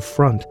war to the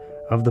front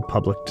of the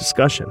public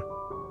discussion.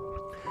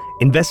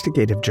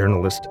 Investigative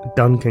journalist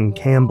Duncan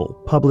Campbell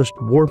published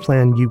War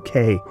Plan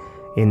UK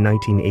in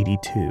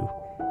 1982.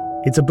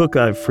 It's a book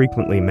I've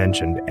frequently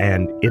mentioned,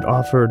 and it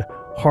offered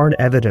hard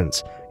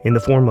evidence in the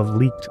form of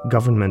leaked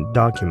government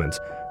documents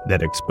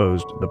that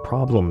exposed the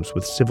problems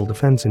with civil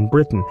defense in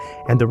Britain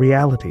and the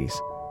realities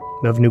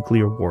of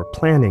nuclear war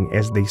planning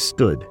as they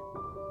stood.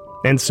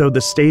 And so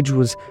the stage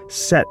was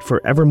set for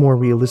ever more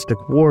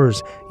realistic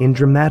wars in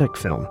dramatic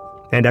film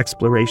and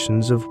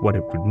explorations of what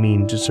it would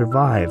mean to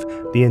survive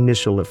the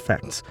initial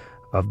effects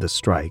of the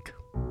strike.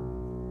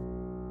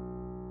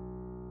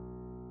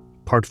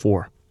 Part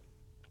 4.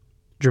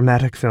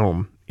 Dramatic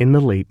film in the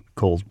late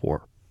Cold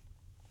War.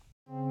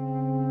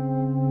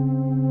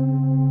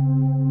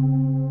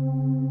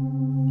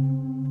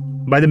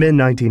 By the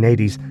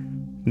mid-1980s,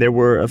 there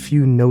were a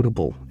few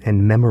notable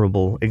and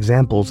memorable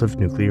examples of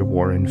nuclear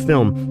war in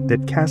film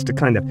that cast a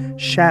kind of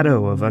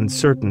shadow of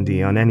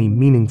uncertainty on any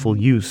meaningful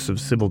use of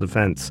civil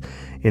defense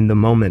in the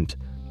moment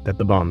that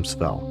the bombs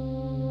fell.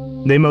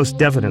 They most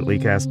definitely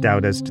cast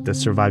doubt as to the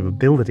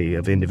survivability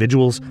of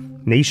individuals,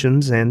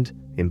 nations, and,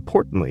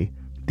 importantly,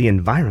 the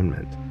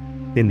environment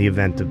in the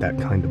event of that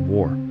kind of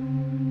war.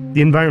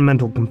 The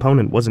environmental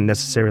component wasn't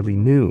necessarily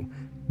new,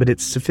 but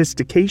its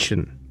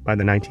sophistication by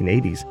the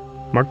 1980s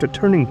marked a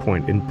turning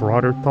point in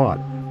broader thought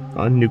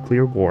on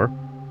nuclear war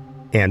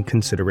and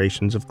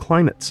considerations of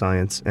climate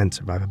science and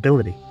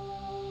survivability.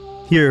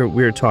 Here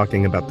we're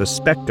talking about the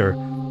specter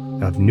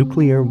of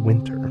nuclear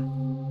winter.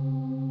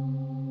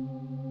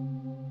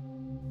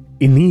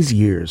 In these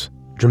years,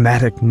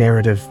 dramatic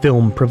narrative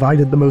film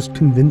provided the most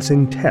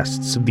convincing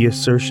tests of the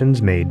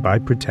assertions made by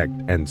Protect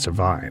and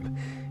Survive,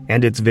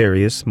 and its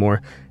various,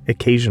 more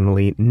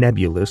occasionally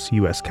nebulous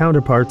U.S.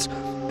 counterparts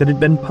that had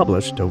been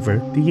published over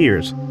the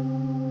years.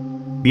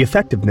 The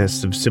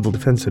effectiveness of civil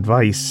defense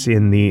advice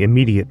in the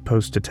immediate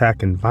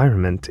post-attack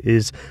environment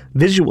is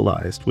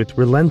visualized with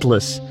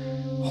relentless,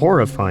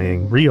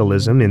 horrifying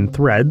realism in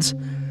Threads,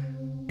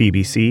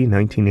 BBC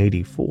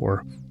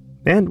 1984,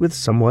 and with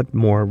somewhat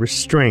more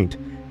restraint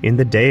in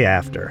The Day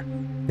After,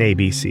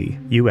 ABC,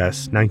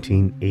 US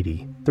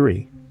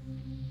 1983.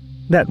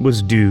 That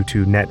was due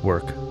to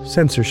network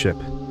censorship,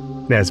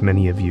 as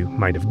many of you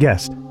might have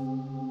guessed.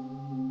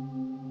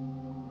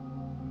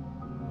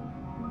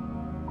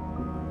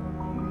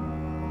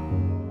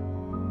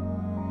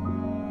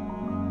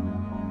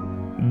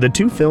 The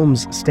two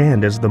films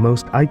stand as the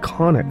most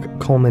iconic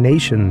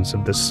culminations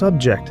of the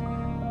subject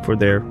for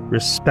their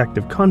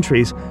respective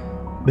countries,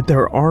 but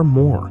there are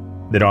more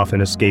that often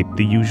escape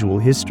the usual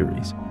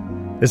histories.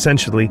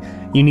 Essentially,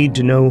 you need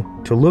to know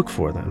to look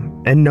for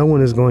them, and no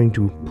one is going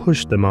to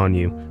push them on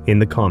you in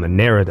the common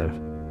narrative.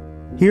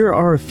 Here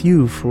are a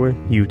few for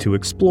you to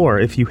explore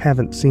if you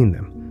haven't seen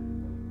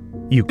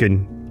them. You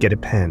can get a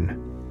pen.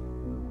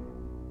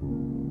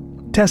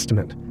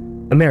 Testament,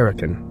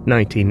 American,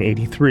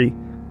 1983.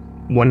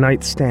 One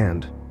Night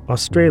Stand,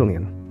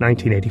 Australian,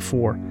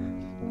 1984.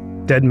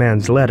 Dead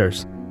Man's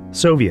Letters,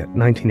 Soviet,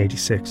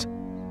 1986.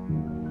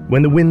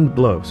 When the Wind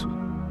Blows,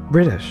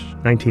 British,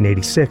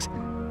 1986.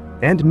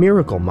 And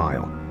Miracle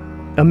Mile,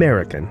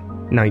 American,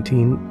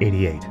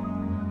 1988.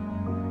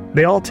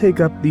 They all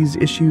take up these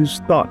issues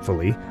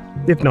thoughtfully,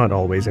 if not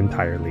always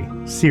entirely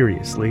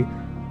seriously.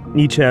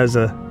 Each has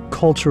a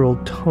cultural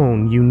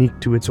tone unique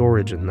to its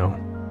origin, though.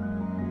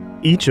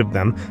 Each of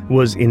them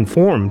was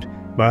informed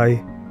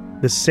by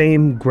the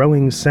same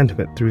growing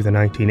sentiment through the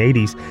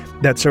 1980s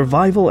that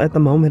survival at the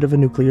moment of a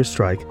nuclear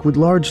strike would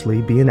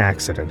largely be an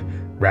accident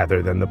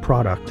rather than the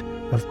product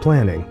of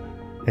planning,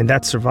 and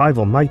that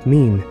survival might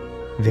mean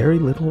very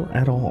little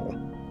at all.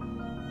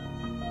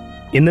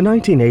 In the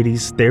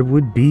 1980s, there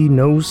would be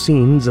no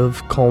scenes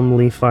of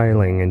calmly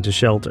filing into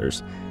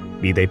shelters,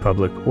 be they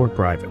public or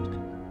private.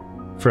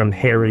 From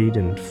harried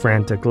and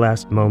frantic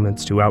last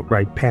moments to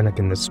outright panic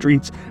in the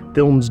streets,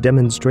 films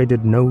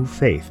demonstrated no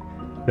faith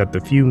that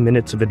the few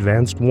minutes of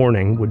advanced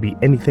warning would be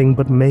anything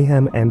but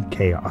mayhem and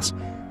chaos.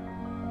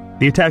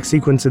 The attack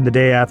sequence in The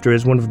Day After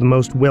is one of the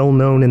most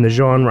well-known in the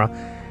genre,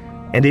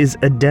 and is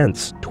a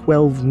dense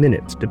 12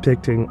 minutes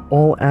depicting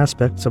all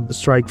aspects of the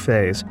strike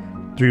phase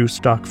through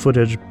stock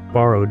footage,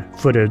 borrowed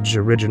footage,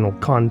 original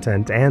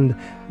content, and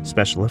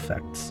special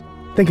effects.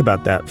 Think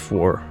about that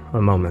for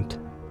a moment.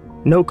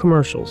 No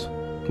commercials.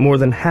 More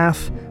than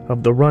half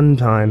of the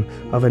runtime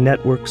of a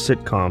network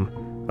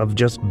sitcom of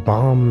just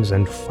bombs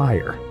and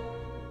fire.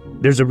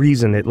 There's a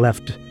reason it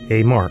left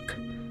a mark,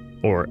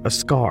 or a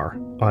scar,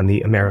 on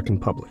the American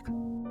public.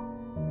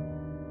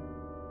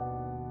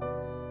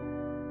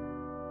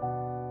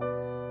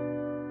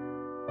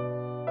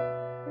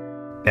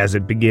 As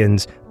it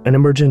begins, an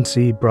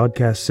emergency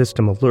broadcast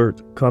system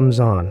alert comes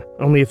on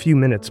only a few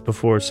minutes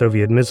before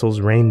Soviet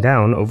missiles rain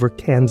down over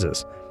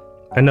Kansas.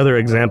 Another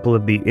example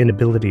of the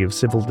inability of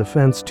civil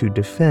defense to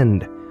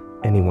defend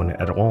anyone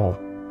at all.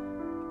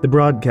 The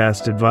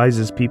broadcast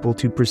advises people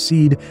to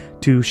proceed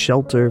to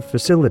shelter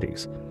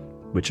facilities,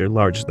 which are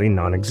largely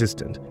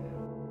non-existent.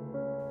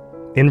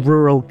 In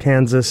rural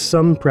Kansas,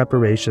 some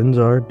preparations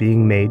are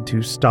being made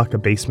to stock a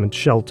basement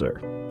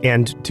shelter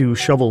and to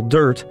shovel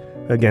dirt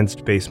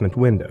against basement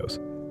windows,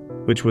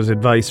 which was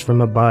advice from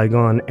a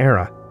bygone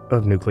era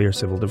of nuclear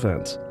civil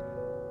defense.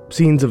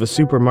 Scenes of a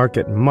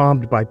supermarket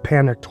mobbed by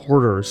panicked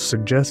hoarders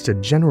suggest a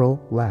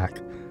general lack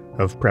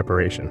of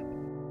preparation.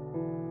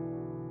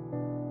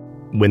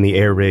 When the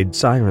air raid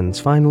sirens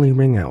finally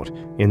ring out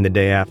in The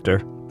Day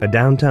After, a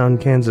downtown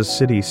Kansas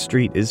City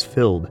street is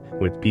filled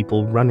with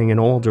people running in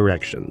all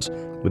directions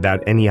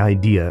without any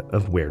idea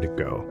of where to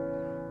go.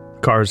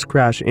 Cars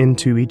crash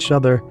into each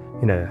other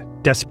in a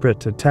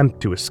desperate attempt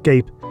to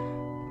escape,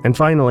 and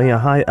finally a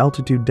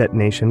high-altitude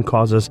detonation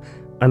causes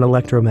an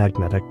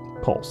electromagnetic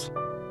pulse.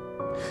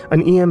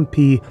 An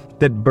EMP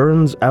that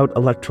burns out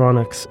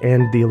electronics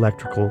and the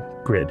electrical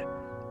grid.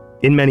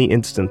 In many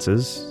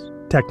instances,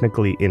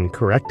 technically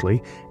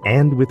incorrectly,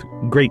 and with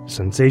great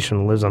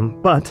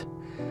sensationalism, but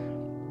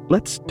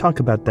let's talk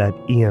about that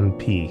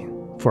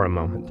EMP for a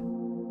moment.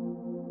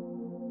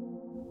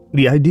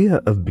 The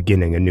idea of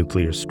beginning a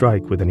nuclear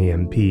strike with an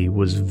EMP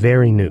was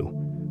very new,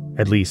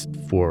 at least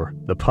for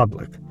the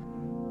public.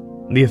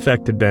 The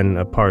effect had been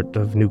a part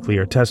of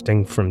nuclear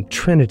testing from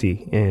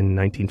Trinity in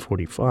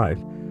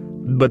 1945,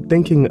 but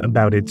thinking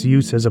about its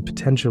use as a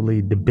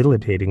potentially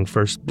debilitating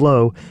first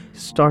blow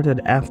started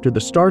after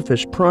the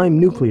Starfish Prime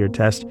nuclear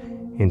test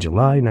in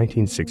July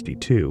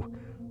 1962.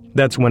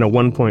 That's when a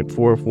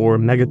 1.44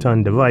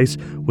 megaton device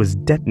was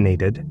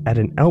detonated at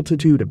an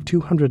altitude of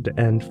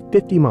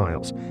 250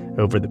 miles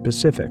over the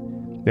Pacific,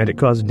 and it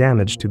caused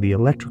damage to the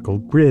electrical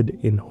grid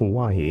in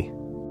Hawaii.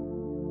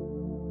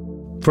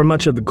 For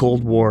much of the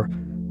Cold War,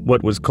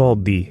 what was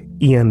called the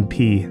EMP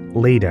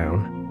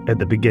laydown at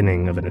the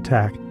beginning of an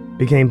attack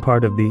became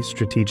part of the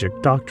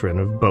strategic doctrine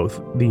of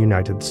both the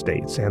United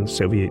States and the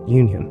Soviet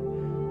Union.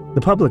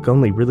 The public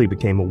only really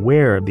became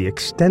aware of the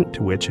extent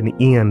to which an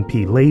EMP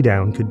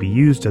laydown could be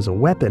used as a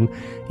weapon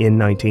in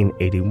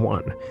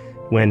 1981,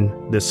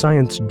 when the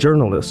science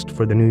journalist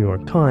for the New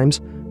York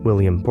Times,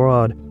 William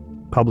Broad,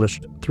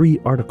 published 3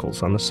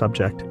 articles on the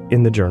subject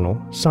in the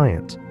journal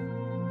Science.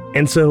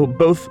 And so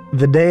both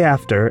The Day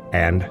After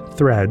and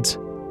Threads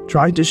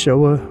tried to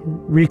show a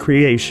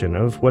recreation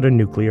of what a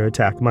nuclear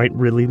attack might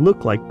really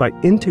look like by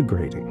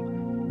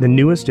integrating the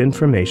newest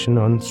information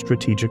on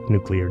strategic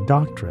nuclear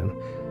doctrine.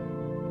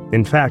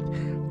 In fact,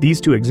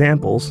 these 2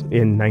 examples,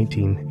 in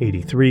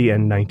 1983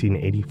 and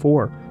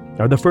 1984,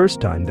 are the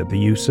first time that the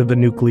use of the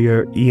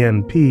nuclear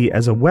EMP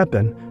as a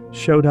weapon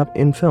showed up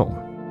in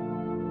film.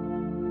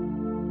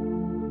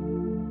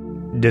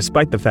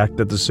 Despite the fact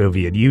that the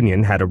Soviet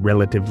Union had a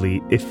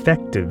relatively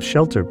effective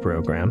shelter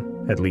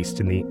program, at least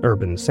in the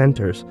urban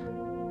centers,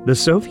 the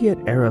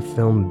Soviet-era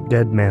film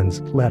Dead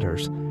Man's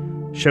Letters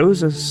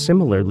shows a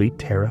similarly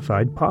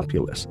terrified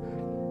populace,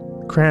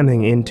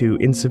 cramming into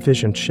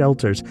insufficient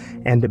shelters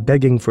and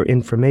begging for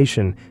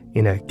information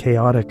in a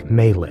chaotic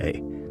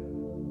melee.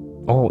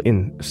 All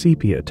in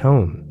sepia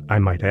tone, I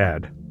might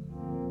add.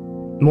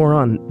 More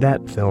on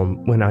that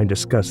film when I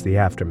discuss the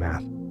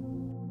aftermath.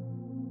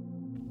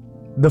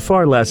 The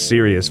far less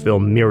serious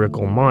film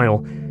Miracle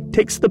Mile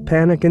takes the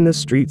panic in the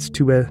streets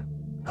to a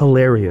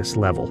hilarious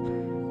level,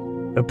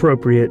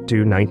 appropriate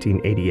to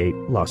 1988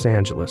 Los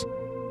Angeles,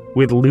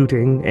 with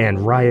looting and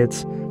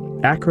riots,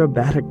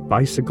 acrobatic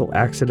bicycle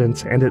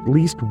accidents, and at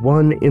least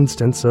one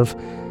instance of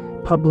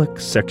public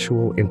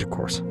sexual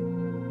intercourse.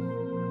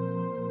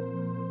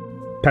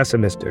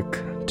 Pessimistic,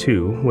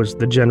 too, was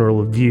the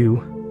general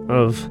view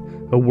of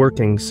a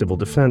working civil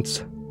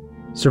defense.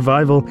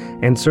 Survival,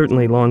 and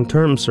certainly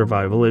long-term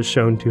survival, is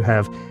shown to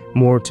have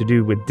more to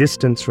do with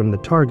distance from the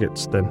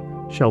targets than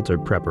shelter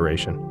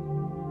preparation.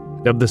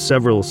 Of the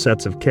several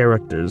sets of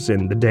characters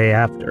in The Day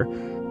After,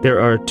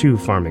 there are two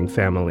farming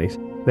families,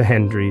 the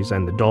Hendrys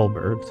and the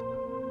Dahlbergs.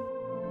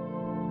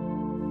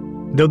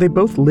 Though they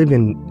both live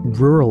in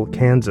rural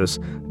Kansas,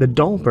 the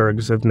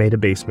Dahlbergs have made a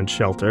basement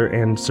shelter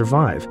and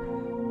survive,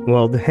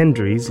 while the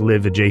Hendrys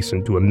live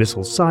adjacent to a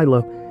missile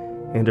silo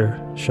and are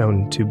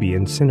shown to be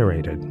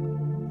incinerated.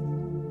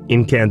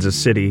 In Kansas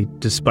City,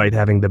 despite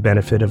having the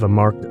benefit of a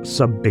marked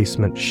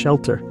sub-basement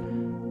shelter,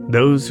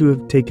 those who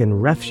have taken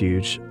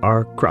refuge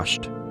are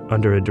crushed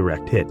under a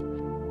direct hit.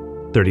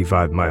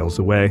 35 miles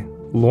away,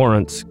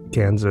 Lawrence,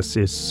 Kansas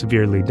is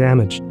severely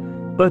damaged,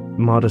 but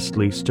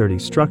modestly sturdy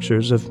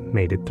structures have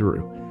made it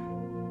through.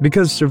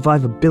 Because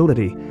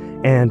survivability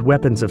and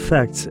weapons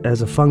effects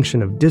as a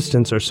function of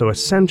distance are so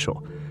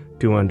essential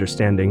to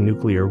understanding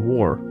nuclear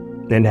war,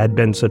 and had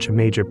been such a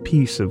major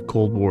piece of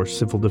Cold War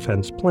civil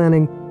defense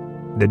planning,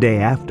 The Day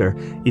After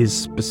is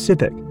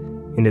specific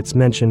in its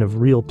mention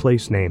of real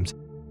place names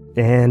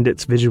and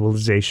its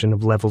visualization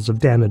of levels of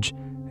damage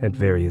at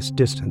various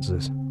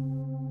distances.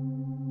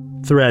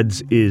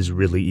 Threads is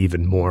really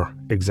even more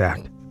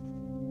exact.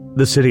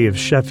 The city of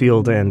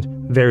Sheffield and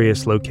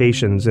various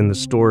locations in the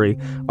story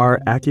are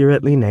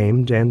accurately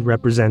named and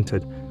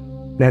represented,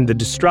 and the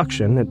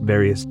destruction at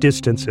various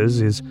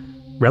distances is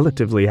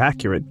relatively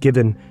accurate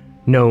given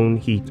known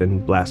heat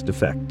and blast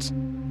effects.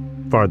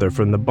 Farther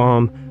from the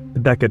bomb, the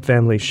Beckett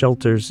family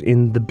shelters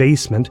in the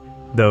basement,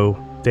 though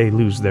they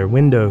lose their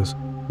windows,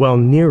 while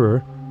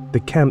nearer, the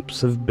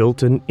Kemps have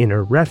built an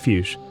inner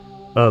refuge,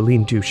 a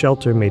lean-to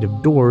shelter made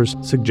of doors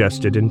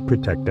suggested in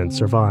Protect and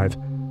Survive.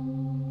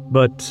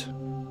 But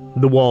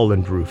the wall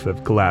and roof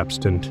have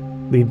collapsed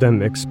and leave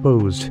them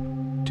exposed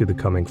to the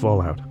coming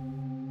fallout.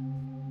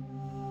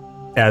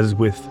 As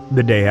with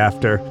The Day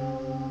After,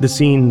 the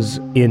scenes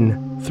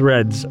in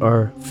Threads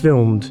are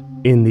filmed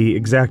in the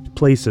exact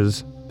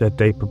places that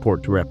they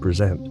purport to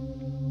represent.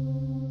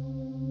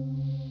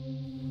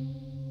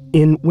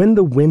 In When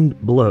the Wind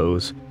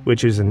Blows,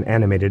 which is an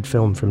animated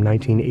film from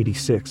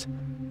 1986,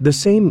 the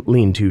same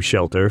lean-to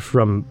shelter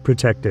from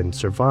Protect and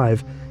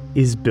Survive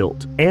is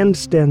built and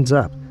stands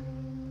up,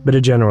 but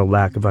a general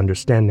lack of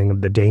understanding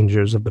of the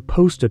dangers of the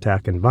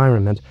post-attack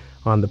environment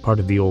on the part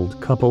of the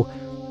old couple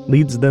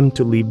leads them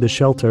to leave the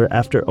shelter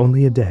after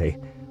only a day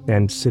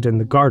and sit in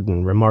the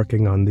garden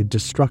remarking on the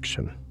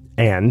destruction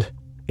and,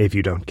 if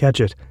you don't catch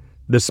it,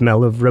 the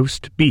smell of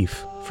roast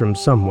beef from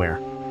somewhere,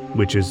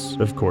 which is,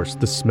 of course,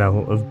 the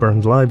smell of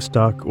burned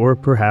livestock or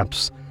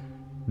perhaps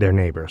their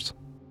neighbors.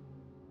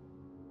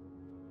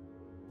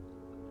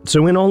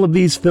 So in all of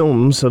these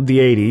films of the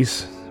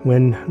 80s,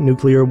 when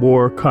nuclear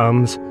war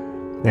comes,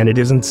 and it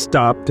isn't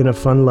stopped in a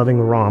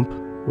fun-loving romp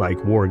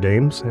like War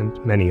Games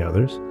and many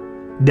others,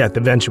 death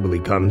eventually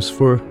comes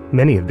for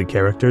many of the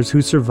characters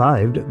who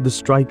survived the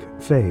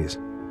strike phase.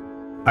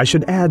 I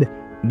should add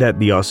that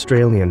the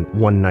Australian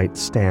One Night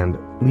Stand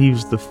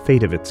leaves the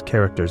fate of its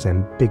characters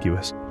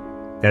ambiguous,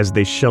 as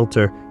they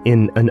shelter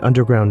in an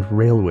underground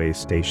railway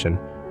station,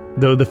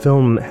 though the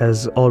film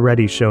has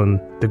already shown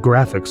the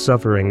graphic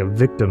suffering of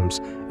victims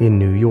in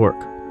New York.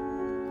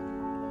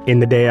 In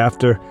The Day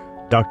After,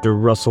 Dr.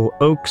 Russell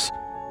Oakes,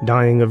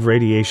 dying of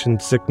radiation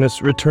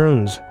sickness,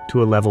 returns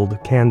to a leveled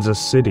Kansas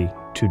City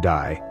to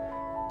die.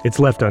 It's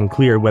left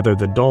unclear whether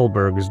the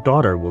Dahlbergs'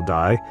 daughter will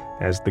die,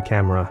 as the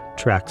camera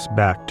tracks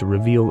back to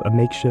reveal a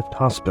makeshift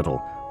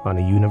hospital on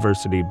a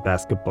university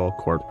basketball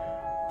court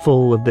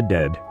full of the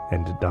dead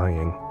and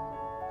dying.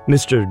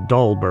 Mr.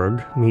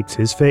 Dahlberg meets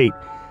his fate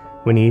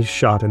when he's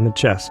shot in the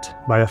chest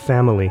by a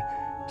family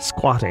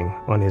squatting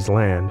on his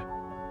land.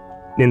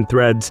 In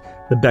Threads,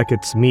 the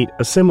Becketts meet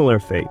a similar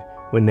fate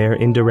when they're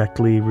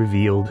indirectly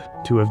revealed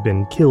to have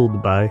been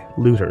killed by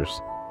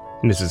looters.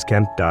 Mrs.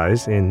 Kemp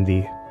dies in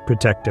the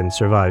Protect and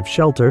Survive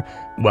shelter,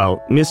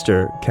 while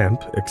Mr.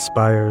 Kemp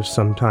expires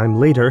sometime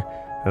later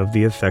of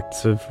the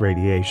effects of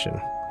radiation.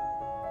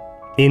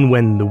 In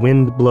When the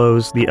Wind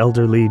Blows, the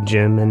elderly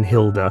Jim and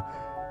Hilda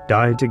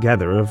die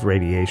together of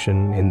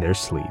radiation in their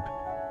sleep.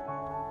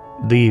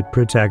 The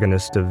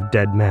protagonist of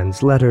Dead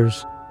Man's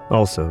Letters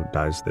also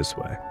dies this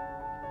way.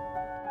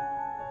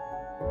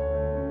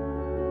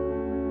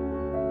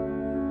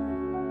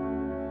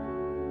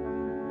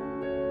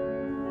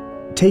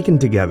 Taken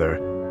together,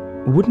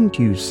 wouldn't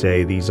you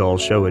say these all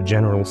show a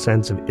general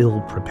sense of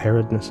ill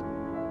preparedness?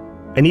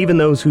 And even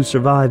those who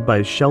survive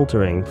by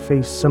sheltering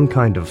face some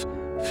kind of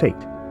fate.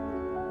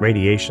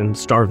 Radiation,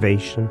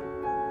 starvation,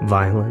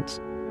 violence,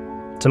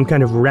 some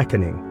kind of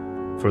reckoning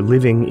for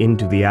living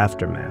into the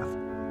aftermath.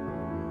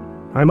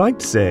 I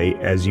might say,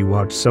 as you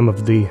watch some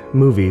of the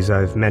movies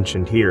I've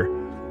mentioned here,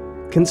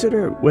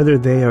 consider whether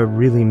they are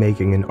really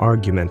making an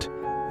argument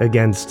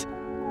against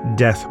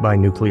death by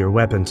nuclear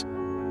weapons,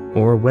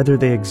 or whether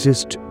they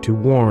exist to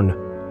warn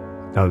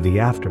of the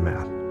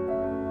aftermath.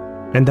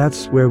 And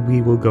that's where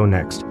we will go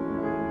next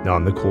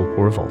on the Cold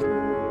War Vault.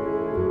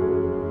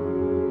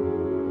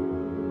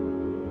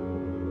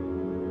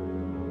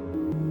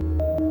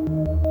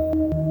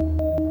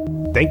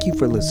 Thank you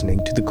for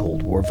listening to the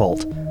Cold War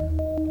Vault.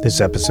 This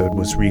episode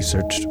was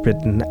researched,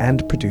 written,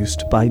 and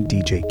produced by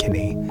DJ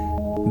Kinney.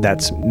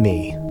 That's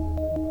me.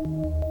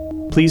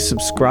 Please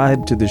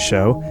subscribe to the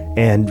show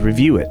and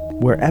review it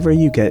wherever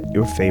you get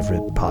your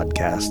favorite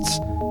podcasts.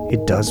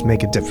 It does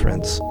make a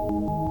difference.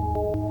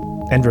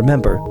 And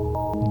remember,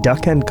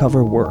 duck and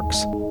cover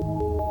works,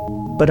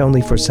 but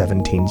only for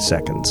 17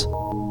 seconds.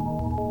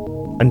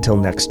 Until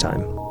next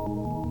time.